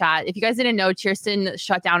super chat. If you guys didn't know, Kirsten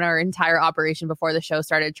shut down our entire operation before the show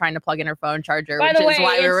started, trying to plug in her phone charger, which is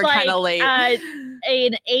why we were kind of late.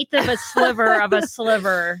 An eighth of a sliver of a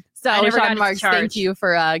sliver. So, I never got Sean to Marks, charge. thank you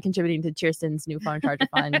for contributing to Cheerston's new phone charger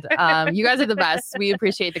fund. You guys are the best. We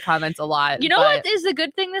appreciate the comments a lot. You know what is the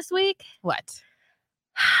good thing this week? What?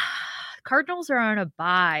 Cardinals are on a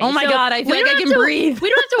bye. Oh my So God, I feel we like I don't can have to- breathe. We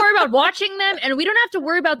don't have to worry about watching them, and we don't have to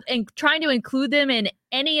worry about trying to include them in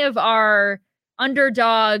any of our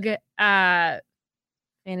underdog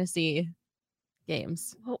Fantasy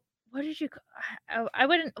games. what did you I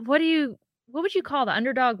wouldn't what would you call the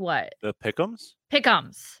underdog what? The Pick'ems?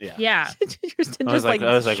 Pick'ems. Yeah. Kirsten I was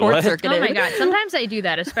just like, short what? circuited. Oh my God. Sometimes I do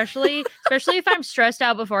that, especially if I'm stressed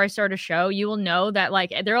out before I start a show. You will know that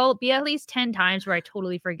like there'll be at least 10 times where I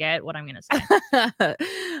totally forget what I'm gonna say.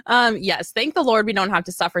 Yes, thank the Lord we don't have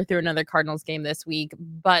to suffer through another Cardinals game this week.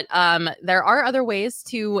 But there are other ways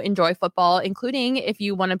to enjoy football, including if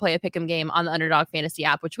you want to play a pick'em game on the Underdog Fantasy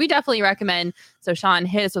app, which we definitely recommend. So Sean,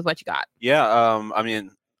 hit us with what you got. Yeah, I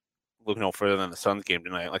mean, look no further than the Suns game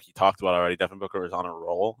tonight. Like you talked about already, Devin Booker is on a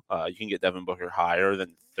roll. You can get Devin Booker higher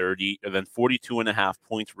than 42.5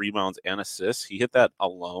 points, rebounds, and assists. He hit that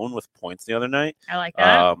alone with points the other night. I like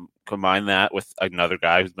that. Combine that with another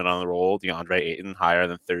guy who's been on the roll, DeAndre Ayton, higher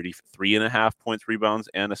than 33.5 points, rebounds,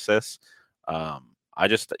 and assists. I'm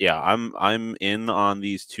in on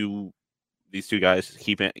these two guys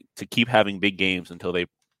to keep having big games until they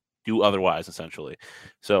do otherwise, essentially.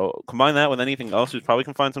 So combine that with anything else, you probably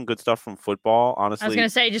can find some good stuff from football. Honestly, I was gonna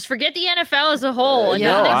say, just forget the NFL as a whole. It No,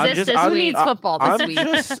 doesn't I'm exist just- this I'm- week. Football this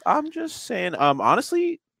week. I'm just saying.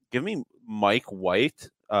 Honestly, give me Mike White,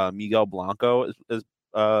 Miguel Blanco, as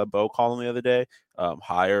Bo called him the other day.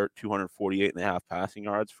 Higher 248.5 passing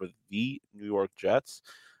yards for the New York Jets.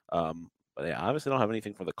 But they obviously don't have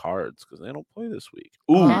anything for the Cards because they don't play this week.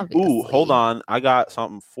 Ooh, hold on. I got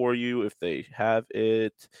something for you if they have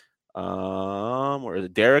it. Where is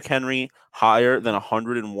it? Derrick Henry higher than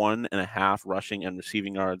 101.5 rushing and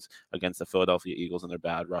receiving yards against the Philadelphia Eagles and their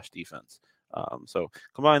bad rush defense. So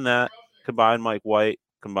combine that, combine Mike White,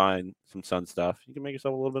 combine some Sun stuff. You can make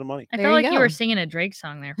yourself a little bit of money. I There felt you like you go. were singing a Drake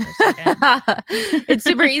song there for a second. It's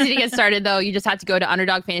super easy to get started, though. You just have to go to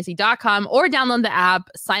underdogfantasy.com or download the app,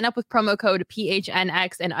 sign up with promo code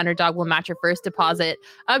PHNX, and Underdog will match your first deposit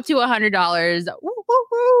up to $100. Woo, woo,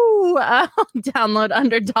 woo. Download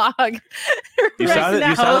Underdog. You sounded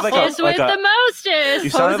like Hostess with a the mostest. you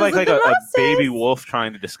sounded Hostess like with a the mostest. baby wolf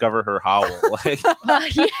trying to discover her howl. Like,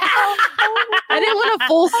 Yeah. I didn't want to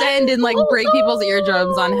full send and like break people's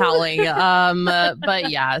eardrums on howling. But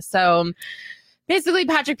yeah, so basically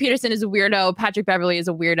Patrick Peterson is a weirdo. Patrick Beverly is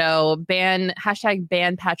a weirdo. Ban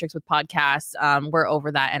Patrick's with podcasts. We're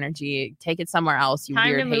over that energy. Take it somewhere else, you Time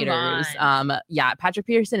weird to move haters. Yeah, Patrick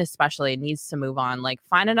Peterson especially needs to move on. Like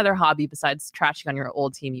find another hobby besides trashing on your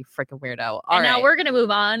old team, you freaking weirdo. All And now right. we're gonna move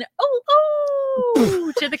on.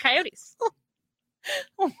 To the Coyotes.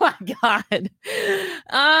 Oh my God.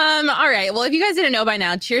 All right. Well, if you guys didn't know by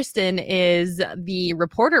now, Cheerston is the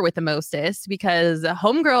reporter with the mostest because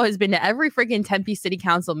Homegirl has been to every freaking Tempe City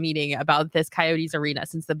Council meeting about this Coyotes arena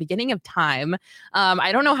since the beginning of time.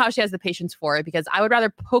 I don't know how she has the patience for it because I would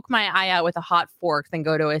rather poke my eye out with a hot fork than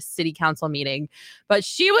go to a city council meeting. But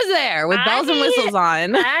she was there with bells and whistles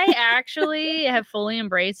on. I actually have fully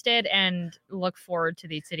embraced it and look forward to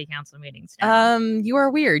these city council meetings now. You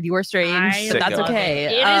are weird. You are strange. I But that's love okay.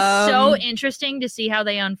 It is so interesting to see how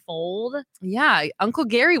they unfold. Yeah, Uncle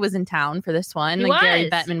Gary was in town for this one. He Gary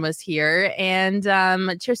was. Bettman was here. And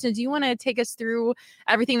Tristan, do you want to take us through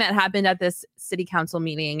everything that happened at this city council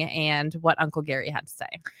meeting and what Uncle Gary had to say?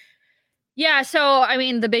 Yeah, so I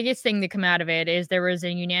mean, the biggest thing to come out of it is there was a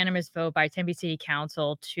unanimous vote by Tempe City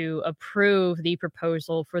Council to approve the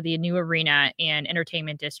proposal for the new arena and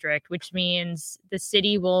entertainment district, which means the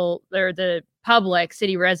city will, or the public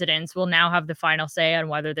city residents will now have the final say on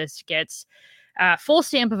whether this gets full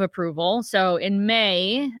stamp of approval. So in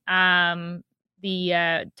May,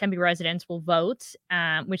 the Tempe residents will vote,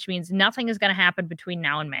 which means nothing is going to happen between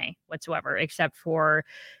now and May whatsoever, except for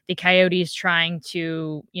the Coyotes trying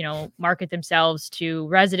to, market themselves to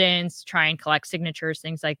residents, try and collect signatures,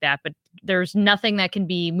 things like that. But there's nothing that can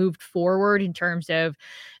be moved forward in terms of,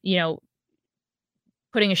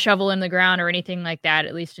 putting a shovel in the ground or anything like that,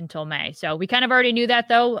 at least until May. So we kind of already knew that,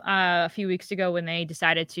 though, a few weeks ago when they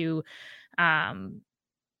decided to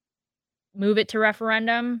move it to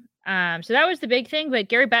referendum. So that was the big thing, but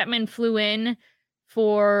Gary Bettman flew in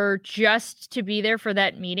just to be there for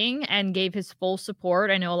that meeting and gave his full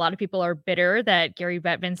support. I know a lot of people are bitter that Gary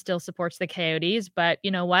Bettman still supports the Coyotes, but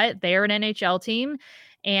you know what? They're an NHL team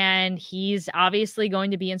and he's obviously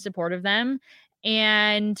going to be in support of them.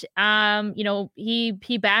 And,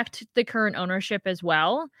 he backed the current ownership as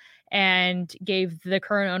well and gave the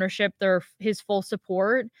current ownership his full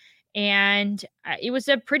support. And it was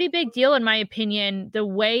a pretty big deal, in my opinion, the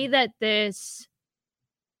way that this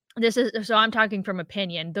is, so I'm talking from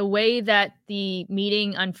opinion, the way that the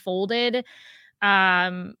meeting unfolded,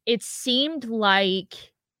 it seemed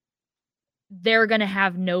like they're going to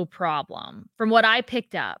have no problem, from what I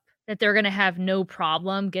picked up, that they're going to have no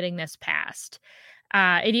problem getting this passed.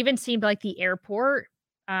 It even seemed like the airport,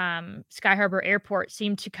 Sky Harbor Airport,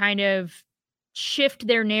 seemed to kind of shift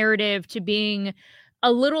their narrative to being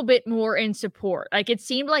a little bit more in support. Like, it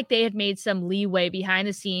seemed like they had made some leeway behind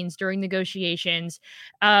the scenes during negotiations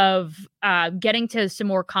of getting to some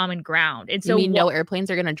more common ground. And so, you mean no airplanes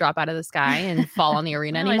are going to drop out of the sky and fall on the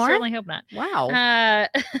arena anymore? I certainly hope not. Wow.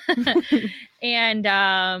 And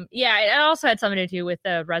yeah, it also had something to do with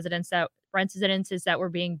the residences that were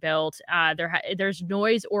being built. There's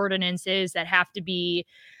noise ordinances that have to be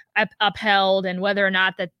upheld, and whether or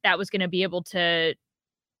not that was going to be able to,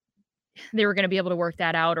 they were going to be able to work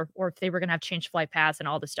that out, or if they were going to have changed flight paths and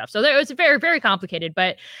all this stuff. So it was very, very complicated,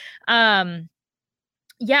 but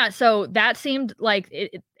yeah, so that seemed like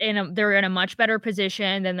they're in a much better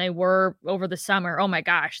position than they were over the summer. Oh my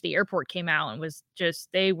gosh, the airport came out and was just,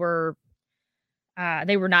 they were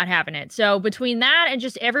not having it. So between that and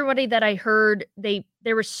just everybody that I heard,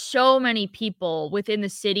 there were so many people within the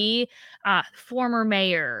city, former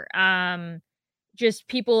mayor, just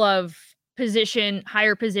people of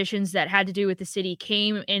higher positions that had to do with the city,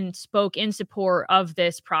 came and spoke in support of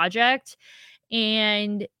this project.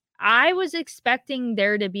 And I was expecting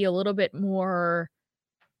there to be a little bit more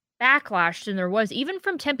backlash than there was, even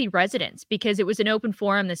from Tempe residents, because it was an open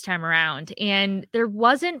forum this time around. And there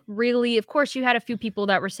wasn't really, of course, you had a few people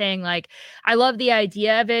that were saying, like, I love the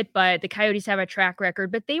idea of it, but the Coyotes have a track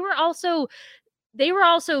record. But they were also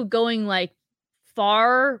going like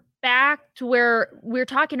far back to where we're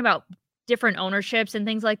talking about different ownerships and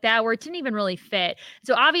things like that, where it didn't even really fit.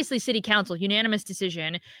 So obviously city council, unanimous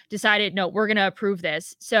decision, decided, no, we're going to approve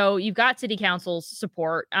this. So you've got city council's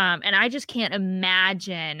support. And I just can't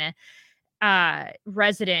imagine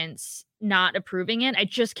residents not approving it. I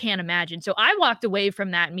just can't imagine. So I walked away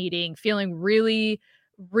from that meeting feeling really,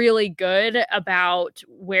 really good about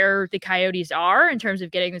where the Coyotes are in terms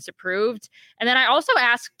of getting this approved. And then I also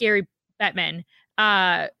asked Gary Bettman,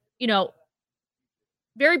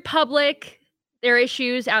 very public, their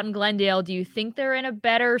issues out in Glendale. Do you think they're in a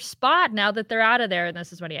better spot now that they're out of there? And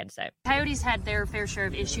this is what he had to say. Coyotes had their fair share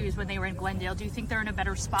of issues when they were in Glendale. Do you think they're in a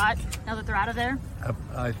better spot now that they're out of there?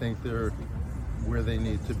 I think they're where they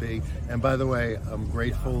need to be. And by the way, I'm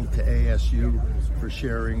grateful to ASU for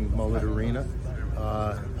sharing Mullet Arena.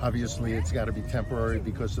 Obviously, it's got to be temporary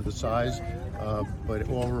because of the size, but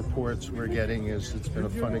all reports we're getting is it's been a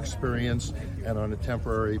fun experience, and on a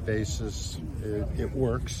temporary basis, it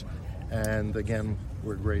works. And again,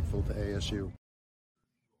 we're grateful to ASU.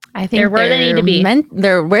 I think they're where they need to be.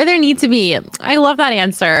 They're where they need to be. I love that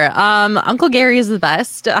answer. Uncle Gary is the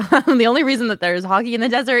best. The only reason that there's hockey in the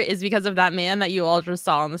desert is because of that man that you all just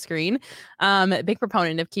saw on the screen. Big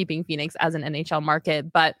proponent of keeping Phoenix as an NHL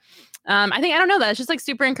market, but I don't know, that's just like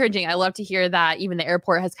super encouraging. I love to hear that even the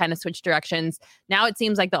airport has kind of switched directions. Now it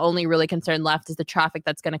seems like the only really concern left is the traffic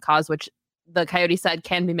that's going to cause, which the Coyotes said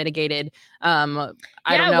can be mitigated. I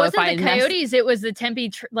don't know. It wasn't the Coyotes, it was the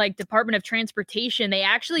Tempe Department of Transportation. They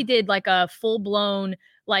actually did like a full-blown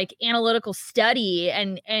like analytical study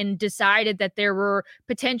and decided that there were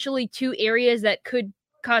potentially 2 areas that could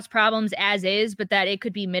cause problems as is, but that it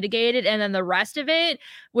could be mitigated, and then the rest of it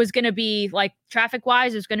was going to be like traffic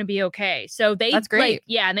wise is going to be okay. So that's great.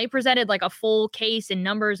 And they presented like a full case and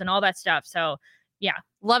numbers and all that stuff. So yeah,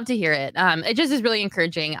 love to hear it. It just is really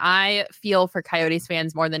encouraging. I feel for Coyotes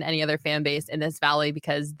fans more than any other fan base in this valley,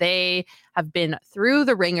 because they have been through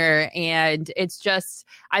the ringer, and it's just,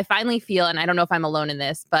 I finally feel, and I don't know if I'm alone in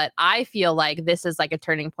this, but I feel like this is like a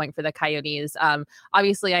turning point for the Coyotes.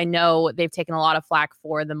 Obviously, I know they've taken a lot of flack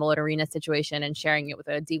for the Mullet Arena situation and sharing it with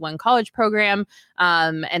a D1 college program.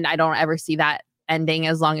 And I don't ever see that ending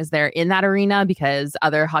as long as they're in that arena, because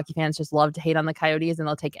other hockey fans just love to hate on the Coyotes and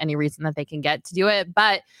they'll take any reason that they can get to do it.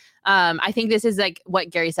 But I think this is like what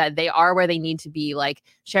Gary said. They are where they need to be. Like,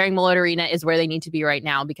 sharing Mullet Arena is where they need to be right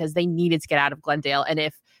now, because they needed to get out of Glendale. And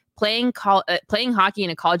if playing hockey in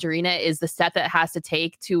a college arena is the step that has to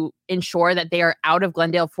take to ensure that they are out of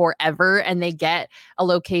Glendale forever and they get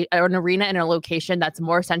an arena in a location that's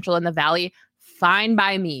more central in the valley, fine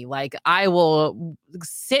by me. Like, I will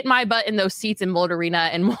sit my butt in those seats in Mullet Arena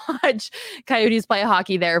and watch Coyotes play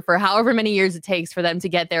hockey there for however many years it takes for them to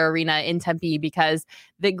get their arena in Tempe, because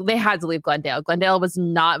they had to leave Glendale. Glendale was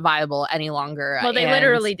not viable any longer. Well, they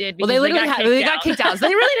literally did. Well, they got kicked out. So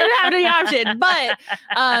they really didn't have any option.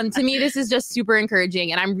 But to me, this is just super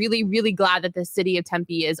encouraging. And I'm really, really glad that the city of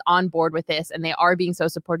Tempe is on board with this and they are being so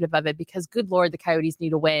supportive of it, because good Lord, the Coyotes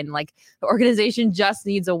need a win. Like, the organization just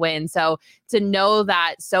needs a win. So to know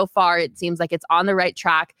that so far it seems like it's on the right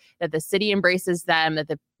track, that the city embraces them, that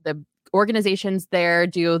the organizations there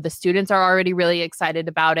do, the students are already really excited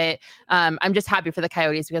about it. I'm just happy for the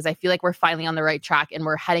Coyotes, because I feel like we're finally on the right track and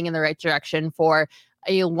we're heading in the right direction for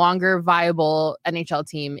a longer viable NHL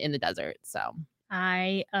team in the desert. So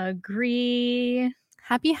I agree.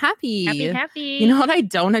 Happy. You know what I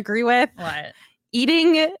don't agree with? What?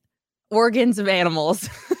 Eating organs of animals.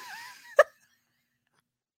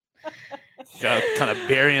 Kind of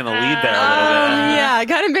burying the lead there a little bit. Yeah,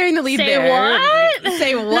 kind of burying the lead there.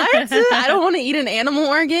 Say what? I don't want to eat an animal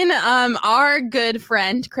organ. Our good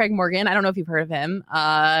friend, Craig Morgan, I don't know if you've heard of him,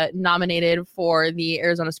 nominated for the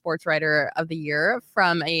Arizona Sports Writer of the Year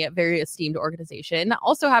from a very esteemed organization.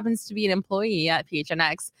 Also happens to be an employee at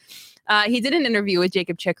PHNX. He did an interview with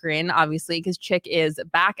Jacob Chychrun, obviously, because Chick is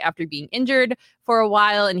back after being injured for a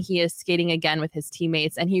while, and he is skating again with his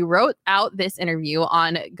teammates. And he wrote out this interview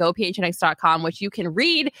on gophnx.com, which you can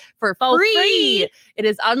read for free. It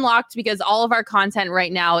is unlocked because all of our content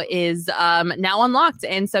right now is now unlocked.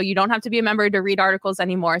 And so you don't have to be a member to read articles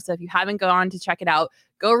anymore. So if you haven't gone to check it out,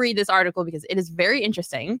 go read this article because it is very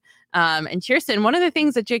interesting. And Kirsten, one of the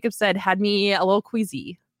things that Jacob said had me a little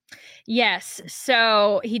queasy. Yes.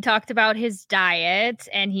 So he talked about his diet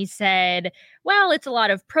and he said, well, it's a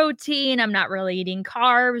lot of protein. I'm not really eating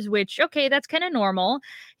carbs, which, okay, that's kind of normal.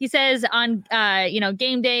 He says on,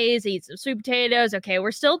 game days, eat some sweet potatoes. Okay,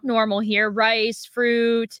 we're still normal here. Rice,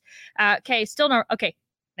 fruit. Okay, still normal. Okay,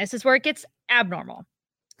 this is where it gets abnormal.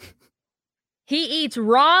 He eats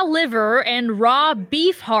raw liver and raw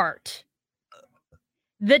beef heart.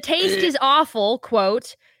 The taste is awful,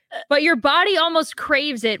 quote, but your body almost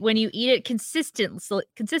craves it when you eat it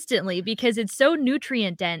consistently because it's so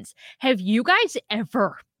nutrient dense. Have you guys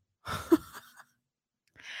ever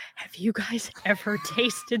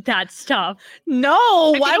tasted that stuff?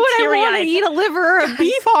 No. Why would I want to eat a liver or a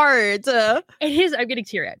beef heart? I'm getting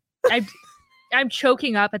teary-eyed. I'm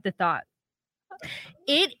choking up at the thought.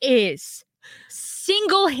 It is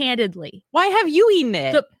single-handedly. Why have you eaten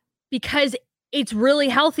it? Because it's really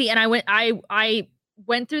healthy, and I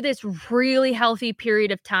went through this really healthy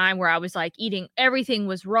period of time where I was like eating everything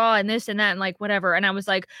was raw and this and that and like whatever. And I was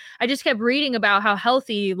like, I just kept reading about how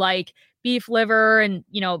healthy like beef liver and,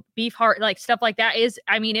 beef heart, like stuff like that is.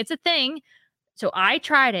 I mean, it's a thing. So I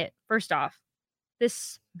tried it. First off,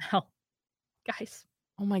 this smell, guys.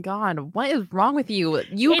 Oh my God, what is wrong with you?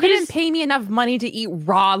 You couldn't pay me enough money to eat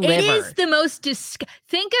raw liver. It is the most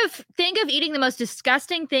think of eating the most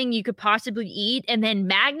disgusting thing you could possibly eat and then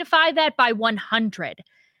magnify that by 100.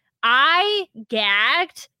 I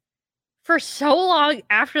gagged for so long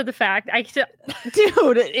after the fact.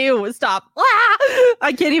 Dude, ew, stop.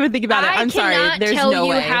 I can't even think about it. I'm sorry. There's no way. I cannot tell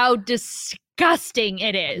you how disgusting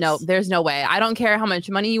it is. No, there's no way. I don't care how much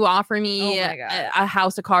money you offer me, a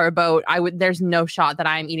house, a car, a boat. There's no shot that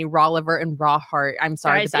I'm eating raw liver and raw heart. I'm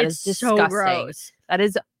sorry, but that is disgusting. So gross. That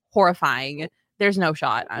is horrifying. There's no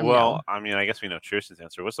shot. I guess we know Kirsten's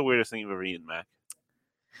answer. What's the weirdest thing you've ever eaten, Mac?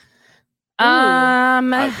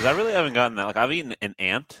 Because I really haven't gotten that. Like, I've eaten an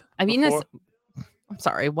ant. I've eaten this. I'm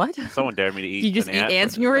sorry, what? Someone dared me to eat. You just eat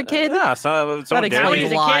ants when you were a kid? Yeah, someone dared me.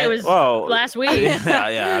 It was last week.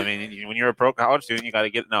 Yeah. I mean, when you're a pro college student, you got to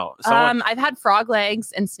get I've had frog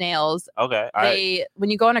legs and snails. Okay. When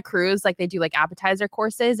you go on a cruise, like they do like appetizer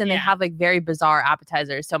courses, and they have like very bizarre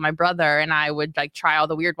appetizers. So my brother and I would like try all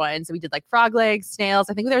the weird ones. So we did like frog legs, snails.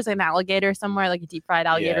 I think there was an alligator somewhere, like a deep fried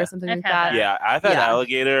alligator or something like that. Yeah, I've had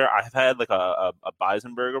alligator. I've had like a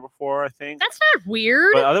bison burger before. I think that's not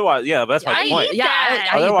weird. But otherwise, but that's my point.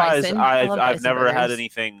 Otherwise, I've never had burgers.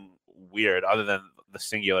 Anything weird other than the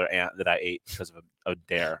singular ant that I ate because of a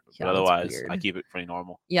dare. Yeah, but otherwise, I keep it pretty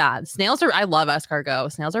normal. Yeah, snails I love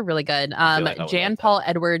escargot. Snails are really good. Jan Paul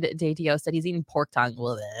Edward Datio said he's eating pork tongue.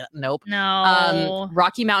 Nope. No.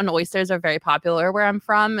 Rocky Mountain oysters are very popular where I'm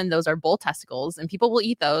from, and those are bull testicles, and people will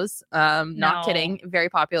eat those. Not kidding. Very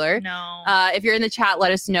popular. No. If you're in the chat,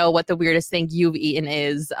 let us know what the weirdest thing you've eaten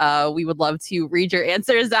is. We would love to read your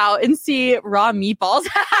answers out and see raw meatballs.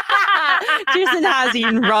 Jason has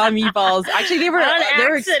eaten raw meatballs. Actually, they were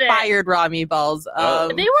expired raw meatballs.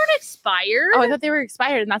 They weren't expired. Oh, I thought they were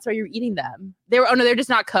expired, and that's why you were eating them. They were. Oh no, they're just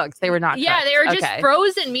not cooked. They were not. Yeah, cooked. they were just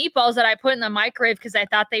frozen meatballs that I put in the microwave because I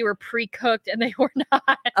thought they were pre-cooked, and they were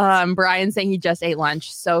not. Brian's saying he just ate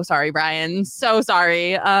lunch. So sorry, Brian. So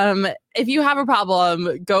sorry. If you have a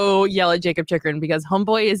problem, go yell at Jacob Chikrin because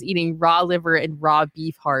homeboy is eating raw liver and raw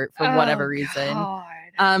beef heart for whatever reason. God.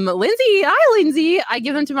 Lindsay, hi Lindsay. I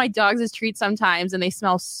give them to my dogs as treats sometimes, and they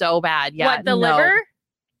smell so bad. Yeah, what, the liver?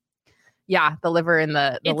 Yeah, the liver and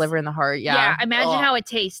the liver and the heart. Yeah. Imagine how it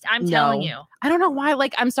tastes. I'm telling you. I don't know why.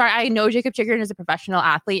 Like, I'm sorry. I know Jacob Chikrin is a professional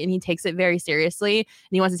athlete and he takes it very seriously and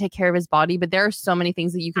he wants to take care of his body. But there are so many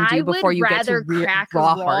things that you can do before you get to crack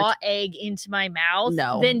raw a heart. egg into my mouth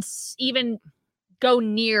No. than even go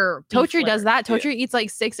near. Totri does that. Totri eats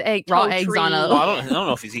like 6 raw eggs on a. Well, I don't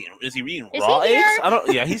know if he's eating. Is he eating raw eggs? I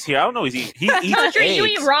don't. Yeah, he's here. I don't know. He eats Totri, eggs. you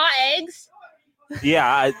eat raw eggs?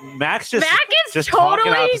 Yeah, Mac is just totally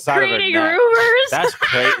totally creating rumors. That's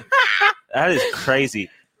crazy. That is crazy.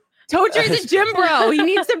 Totri's a gym bro. He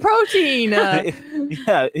needs the protein.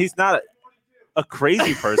 Yeah, he's not a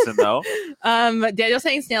crazy person though. Daniel's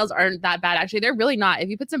saying snails aren't that bad. Actually, they're really not. If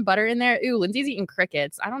you put some butter in there, Lindsay's eating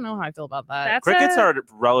crickets. I don't know how I feel about that. Crickets are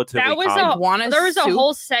relatively. That was common. there was a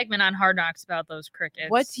whole segment on Hard Knocks about those crickets.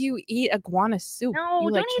 What do you eat? Iguana soup? No,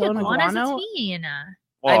 you don't eat iguana.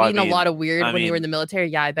 Well, I've eaten a lot of weird when you were in the military.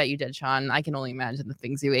 Yeah, I bet you did, Sean. I can only imagine the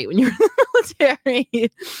things you ate when you were in the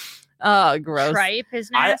military. Oh, gross. Tripe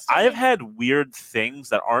is nasty. I've had weird things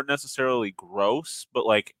that aren't necessarily gross, but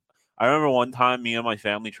like I remember one time me and my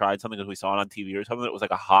family tried something because we saw it on TV or something. It was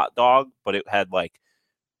like a hot dog, but it had like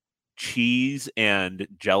cheese and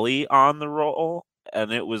jelly on the roll.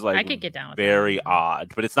 And it was like I could get down with very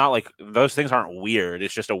odd, but it's not like those things aren't weird.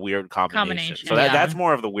 It's just a weird combination. So that's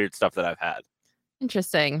more of the weird stuff that I've had.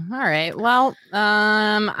 Interesting. All right. Well,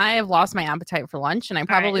 I have lost my appetite for lunch, and I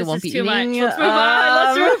probably won't be eating. Let's move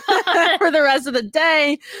on. For the rest of the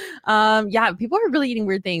day. Yeah, people are really eating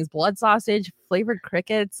weird things: blood sausage, flavored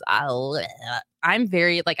crickets. I'm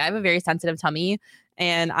very I have a very sensitive tummy,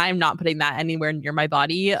 and I'm not putting that anywhere near my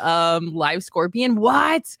body. Live scorpion.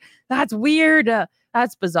 What? That's weird.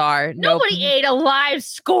 That's bizarre. Nobody ate a live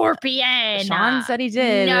scorpion. Sean said he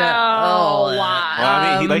did. No. Wow. Well,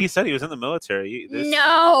 I mean, like he said, he was in the military.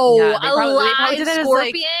 No. Yeah, a live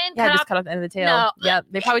scorpion? Just cut off the end of the tail. No. Yep.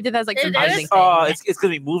 They probably did that as like some I think, it's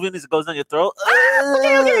going to be moving as it goes down your throat.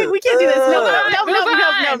 Okay. We can't do this.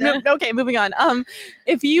 No. Okay, moving on.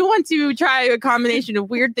 If you want to try a combination of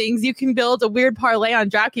weird things, you can build a weird parlay on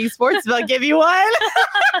DraftKings Sportsbook. I'll give you one.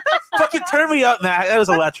 Fucking turn me up, Matt. That was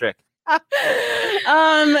electric.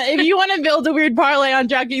 If you want to build a weird parlay on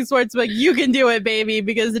DraftKings Sportsbook, you can do it, baby,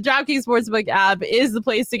 because the DraftKings Sportsbook app is the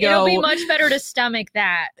place to go. It'll be much better to stomach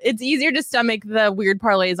that. It's easier to stomach the weird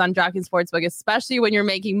parlays on DraftKings Sportsbook, especially when you're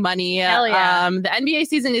making money. Hell yeah. The NBA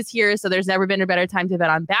season is here, so there's never been a better time to bet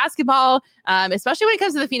on basketball, especially when it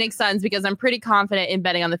comes to the Phoenix Suns, because I'm pretty confident in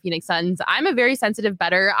betting on the Phoenix Suns. I'm a very sensitive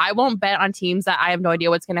bettor. I won't bet on teams that I have no idea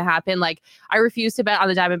what's going to happen. Like, I refuse to bet on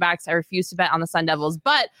the Diamondbacks. I refuse to bet on the Sun Devils,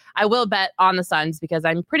 but I will bet on the Suns because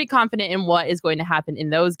I'm pretty confident in what is going to happen in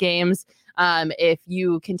those games. If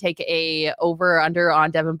you can take a over or under on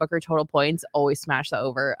Devin Booker total points, always smash the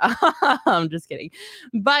over. I'm just kidding.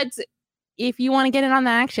 But if you want to get in on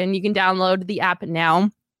the action, you can download the app now.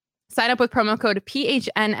 Sign up with promo code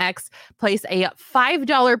PHNX. Place a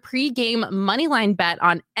 $5 pre-game moneyline bet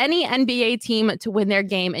on any NBA team to win their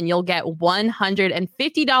game, and you'll get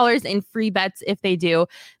 $150 in free bets if they do.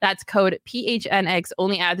 That's code PHNX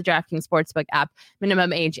only at the DraftKings Sportsbook app.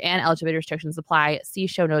 Minimum age and eligibility restrictions apply. See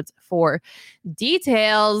show notes for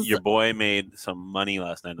details. Your boy made some money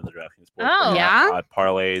last night in the DraftKings Sportsbook. Oh, yeah? I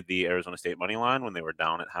parlayed the Arizona State money line when they were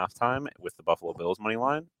down at halftime with the Buffalo Bills money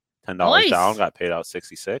line. $10 Nice. down, got paid out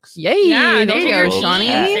 $66. Yay! Yeah, there you go, Shawnee.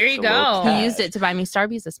 There you go. He used it to buy me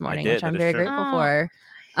Starbucks this morning, did, which I'm that is very true. grateful Oh.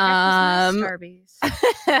 for.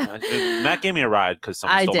 Matt gave me a ride because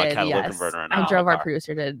someone I stole my did, catalytic yes. converter. And I drove our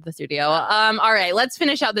producer to the studio. All right, let's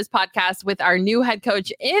finish out this podcast with our new head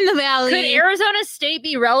coach in the Valley. Could Arizona State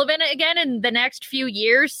be relevant again in the next few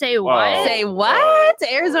years? Say what? Say what?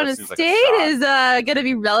 Arizona that seems like a State shot. is going to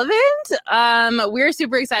be relevant. We're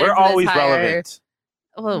super excited. We're for this always hire. relevant.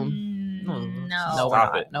 Oh, No. we're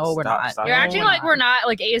Stop not. it. No, we're Stop- not. stop You're it. acting like we're not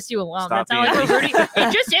like ASU alum. Stop That's not like being- we're rooting.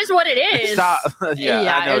 It just is what it is. Stop.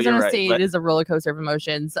 Yeah, I know Arizona you're right, State but is a roller coaster of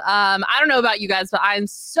emotions. I don't know about you guys, but I'm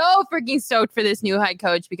so freaking stoked for this new head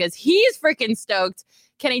coach because he's freaking stoked.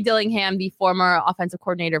 Kenny Dillingham, the former offensive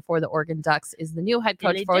coordinator for the Oregon Ducks, is the new head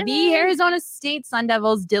coach Dilly for dilly. the Arizona State Sun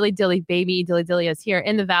Devils. Dilly dilly baby, dilly dilly is here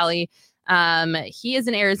in the Valley. He is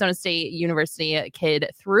an Arizona State University kid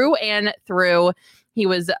through and through. He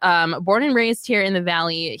was born and raised here in the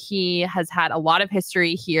Valley. He has had a lot of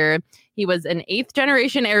history here. He was an 8th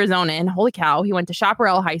generation Arizonan. Holy cow. He went to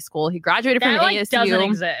Chaparral High School. He graduated from ASU. That doesn't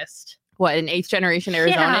exist. What, an 8th generation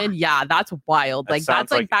Arizonan? Yeah, that's wild. Like,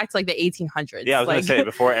 that's like back to like the 1800s. Yeah, I was like, going to say,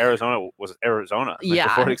 before Arizona was Arizona. Yeah.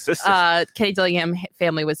 Before it existed. Kenny Dillingham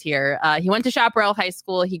family was here. He went to Chaparral High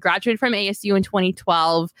School. He graduated from ASU in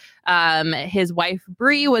 2012. His wife,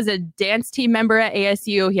 Bree, was a dance team member at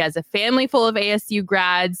ASU. He has a family full of ASU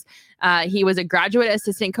grads. He was a graduate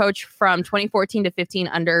assistant coach from 2014 to 15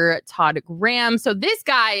 under Todd Graham. So this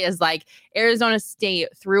guy is like Arizona State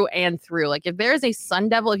through and through. Like, if there's a Sun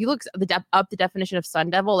Devil, if you look up the definition of Sun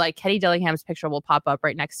Devil, like Kenny Dillingham's picture will pop up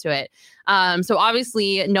right next to it. So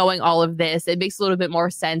obviously, knowing all of this, it makes a little bit more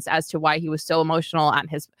sense as to why he was so emotional at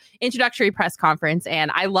his introductory press conference.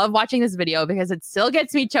 And I love watching this video because it still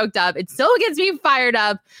gets me choked up. It still gets me fired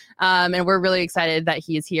up. And we're really excited that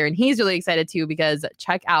he is here. And he's really excited too, because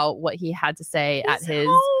check out what he had to say at his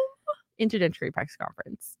introductory press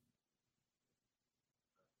conference.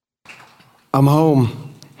 I'm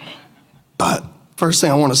home. But first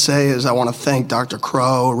thing I want to say is I want to thank Dr.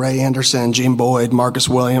 Crow, Ray Anderson, Gene Boyd, Marcus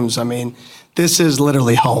Williams. I mean, this is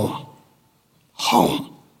literally home.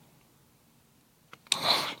 Home.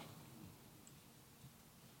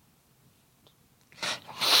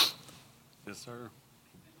 Yes, sir.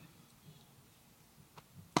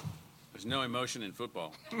 There's no emotion in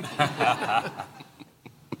football.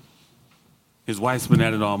 His wife's been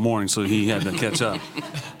at it all morning, so he had to catch up.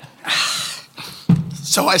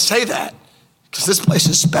 So I say that because this place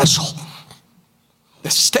is special. The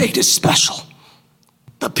state is special.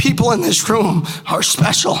 The people in this room are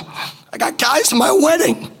special. I got guys in my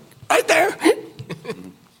wedding right there. There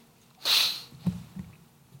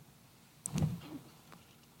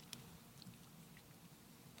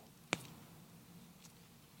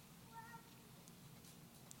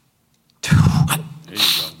you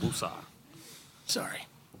go. Woosah. Sorry.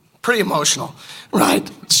 Pretty emotional, right?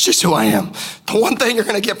 It's just who I am. The one thing you're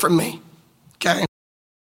going to get from me, okay?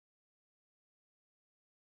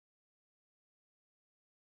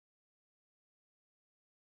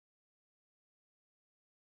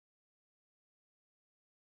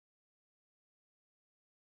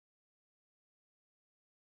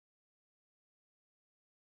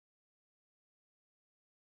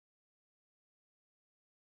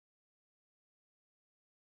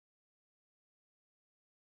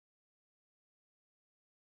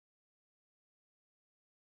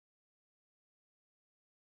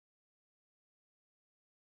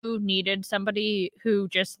 Who needed somebody who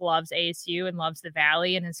just loves ASU and loves the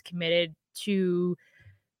Valley and is committed to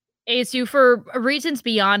ASU for reasons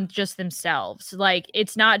beyond just themselves. Like,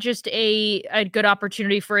 it's not just a good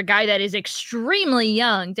opportunity for a guy that is extremely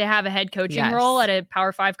young to have a head coaching role at a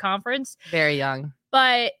Power 5 conference. Very young.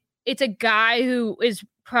 But it's a guy who is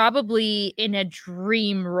probably in a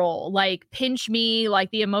dream role. Like, pinch me, like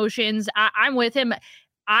the emotions. I'm with him.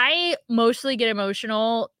 I mostly get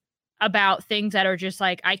emotional about things that are just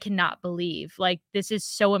like, I cannot believe, like, this is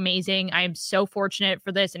so amazing. I am so fortunate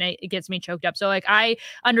for this. And it gets me choked up. So like, I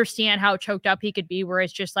understand how choked up he could be, where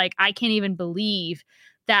it's just like, I can't even believe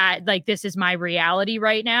that, like, this is my reality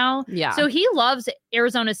right now. Yeah. So he loves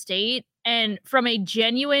Arizona State, and from a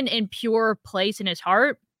genuine and pure place in his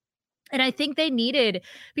heart. And I think they needed,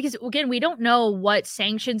 because again, we don't know what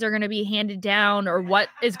sanctions are going to be handed down or what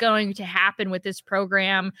is going to happen with this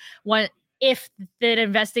program if the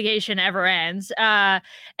investigation ever ends. And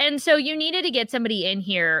so you needed to get somebody in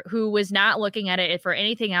here who was not looking at it for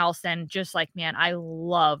anything else than just like, man, I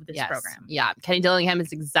love this program. Yeah. Kenny Dillingham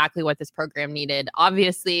is exactly what this program needed.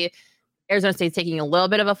 Obviously, Arizona State's taking a little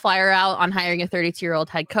bit of a flyer out on hiring a 32-year-old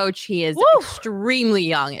head coach. He is extremely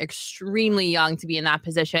young to be in that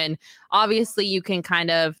position. Obviously, you can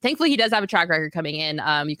thankfully, he does have a track record coming in.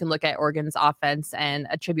 You can look at Oregon's offense and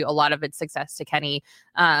attribute a lot of its success to Kenny.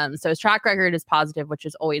 So his track record is positive, which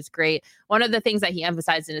is always great. One of the things that he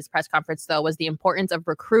emphasized in his press conference, though, was the importance of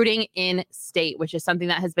recruiting in state, which is something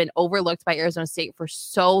that has been overlooked by Arizona State for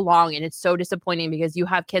so long. And it's so disappointing because you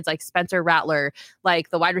have kids like Spencer Rattler, like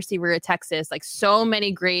the wide receiver at Texas, like so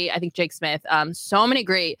many great, I think Jake Smith, so many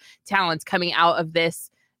great talents coming out of this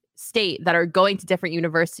state that are going to different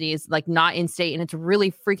universities, like not in state. And it's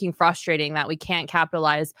really freaking frustrating that we can't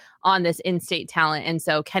capitalize on this in-state talent. And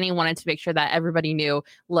so Kenny wanted to make sure that everybody knew,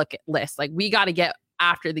 look, like, we got to get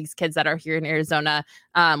after these kids that are here in Arizona,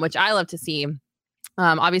 which I love to see.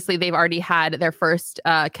 Obviously, they've already had their first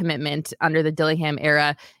commitment under the Dillingham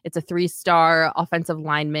era. It's a 3-star offensive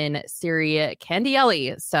lineman, Siri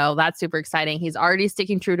Candielli. So that's super exciting. He's already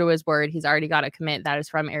sticking true to his word. He's already got a commit that is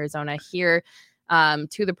from Arizona here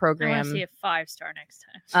to the program. I want to see a 5-star next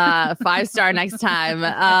time. 5-star next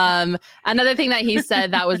time. Another thing that he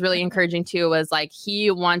said that was really encouraging too was like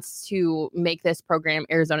he wants to make this program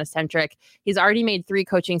Arizona centric. He's already made 3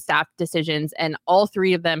 coaching staff decisions, and all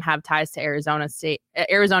 3 of them have ties to Arizona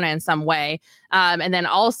in some way. And then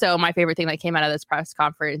also my favorite thing that came out of this press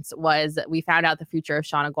conference was we found out the future of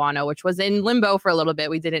Sean Aguano, which was in limbo for a little bit.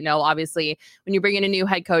 We didn't know. Obviously, when you bring in a new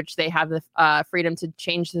head coach, they have the freedom to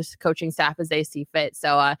change this coaching staff as they see fit.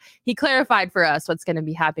 So he clarified for us what's going to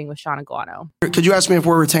be happening with Sean Aguano. Could you ask me if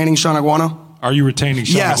we're retaining Sean Aguano? Are you retaining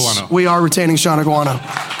Sean Aguano? Yes, we are retaining Sean Aguano.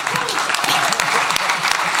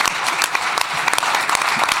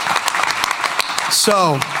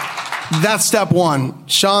 So that's step 1.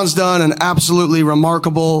 Sean's done an absolutely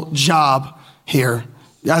remarkable job here.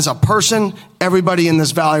 As a person, everybody in this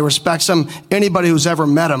valley respects him. Anybody who's ever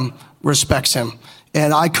met him respects him.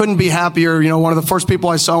 And I couldn't be happier. You know, one of the first people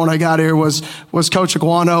I saw when I got here was Coach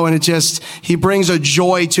Aguano, and he brings a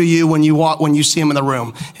joy to you when you see him in the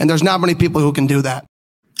room. And there's not many people who can do that.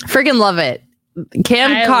 Freaking love it.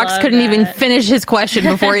 Cam Cox couldn't even finish his question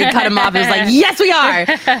before he cut him off. It was like, yes, we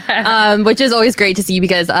are, which is always great to see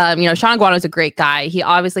because, Sean Aguano is a great guy. He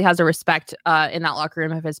obviously has a respect in that locker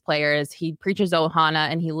room of his players. He preaches Ohana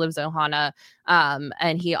and he lives Ohana.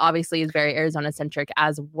 And he obviously is very Arizona centric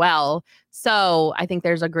as well. So I think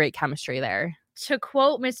there's a great chemistry there. To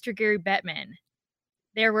quote Mr. Gary Bettman,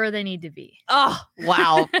 they're where they need to be. Oh,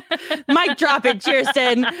 wow. Mic drop it,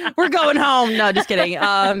 Kirsten. We're going home. No, just kidding.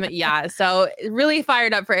 Yeah, so really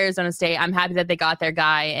fired up for Arizona State. I'm happy that they got their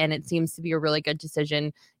guy, and it seems to be a really good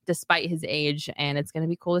decision despite his age, and it's going to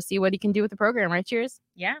be cool to see what he can do with the program, right, Cheers?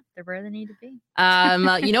 Yeah, they're where they need to be.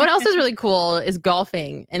 You know what else is really cool is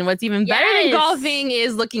golfing, and what's even better than golfing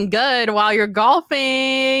is looking good while you're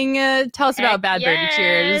golfing. Tell us about Bad Birdie.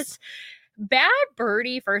 Cheers. Bad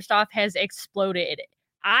Birdie, first off, has exploded.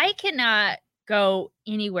 I cannot go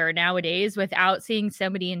anywhere nowadays without seeing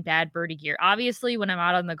somebody in Bad Birdie gear. Obviously, when I'm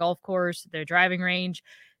out on the golf course, the driving range,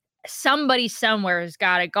 somebody somewhere has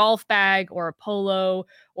got a golf bag or a polo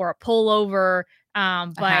or a pullover.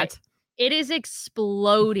 But it is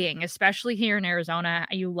exploding, especially here in Arizona.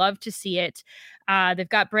 You love to see it. They've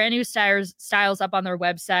got brand new styles up on their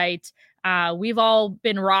website. We've all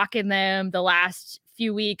been rocking them the last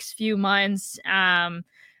few weeks, few months.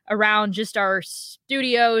 Around just our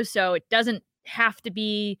studio, so it doesn't have to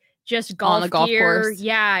be just golf on the golf gear. Course.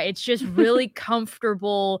 Yeah, it's just really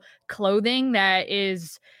comfortable clothing that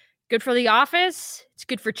is good for the office. It's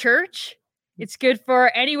good for church. It's good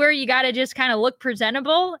for anywhere you got to just kind of look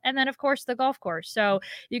presentable. And then, of course, the golf course. So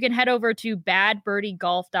you can head over to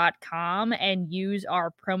badbirdiegolf.com and use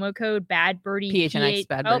our promo code BADBIRDIE. PHNX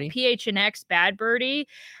Bad Birdie. PHNX Bad Birdie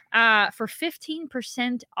for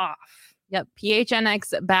 15% off. Yep.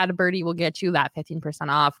 PHNX Bad Birdie will get you that 15%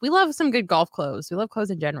 off. We love some good golf clothes. We love clothes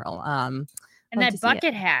in general. And that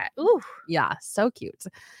bucket hat. Ooh. Yeah. So cute.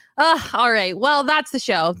 All right. Well, that's the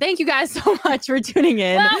show. Thank you guys so much for tuning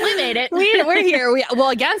in. Well, we made it. We're here.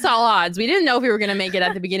 Well, against all odds, we didn't know if we were going to make it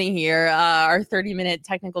at the beginning here. Our 30-minute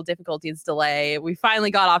technical difficulties delay. We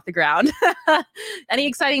finally got off the ground. Any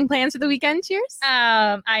exciting plans for the weekend? Cheers.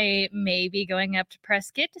 I may be going up to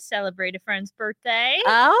Prescott to celebrate a friend's birthday.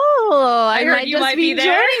 Oh, I heard might you just might be be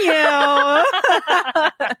there. joining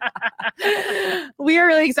you. We are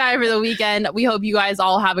really excited for the weekend. We hope you guys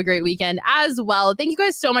all have a great weekend as well. Thank you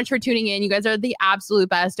guys so much for tuning in. You guys are the absolute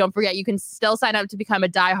best. Don't forget, you can still sign up to become a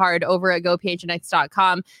diehard over at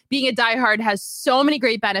gophnx.com. Being a diehard has so many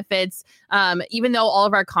great benefits. Even though all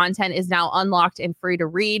of our content is now unlocked and free to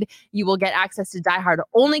read, you will get access to diehard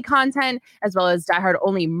only content as well as diehard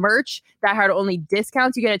only merch, diehard only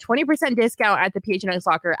discounts. You get a 20% discount at the PHNX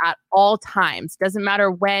locker at all times. Doesn't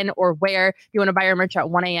matter when or where. If you want to buy your merch at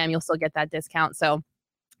 1 a.m., you'll still get that discount. So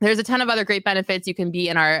there's a ton of other great benefits. You can be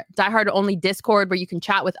in our diehard only Discord where you can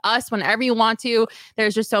chat with us whenever you want to.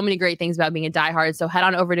 There's just so many great things about being a diehard. So head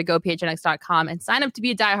on over to gophnx.com and sign up to be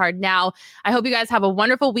a diehard now. I hope you guys have a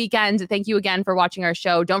wonderful weekend. Thank you again for watching our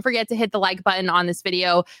show. Don't forget to hit the like button on this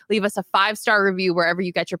video. Leave us a 5-star review wherever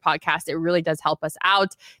you get your podcast. It really does help us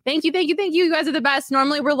out. Thank you. You guys are the best.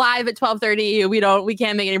 Normally we're live at 12:30. We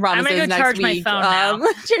can't make any promises. I'm gonna go next charge week. my phone now.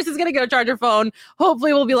 Cheers is gonna go charge her phone.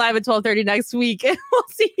 Hopefully we'll be live at 12:30 next week. We'll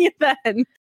see you then.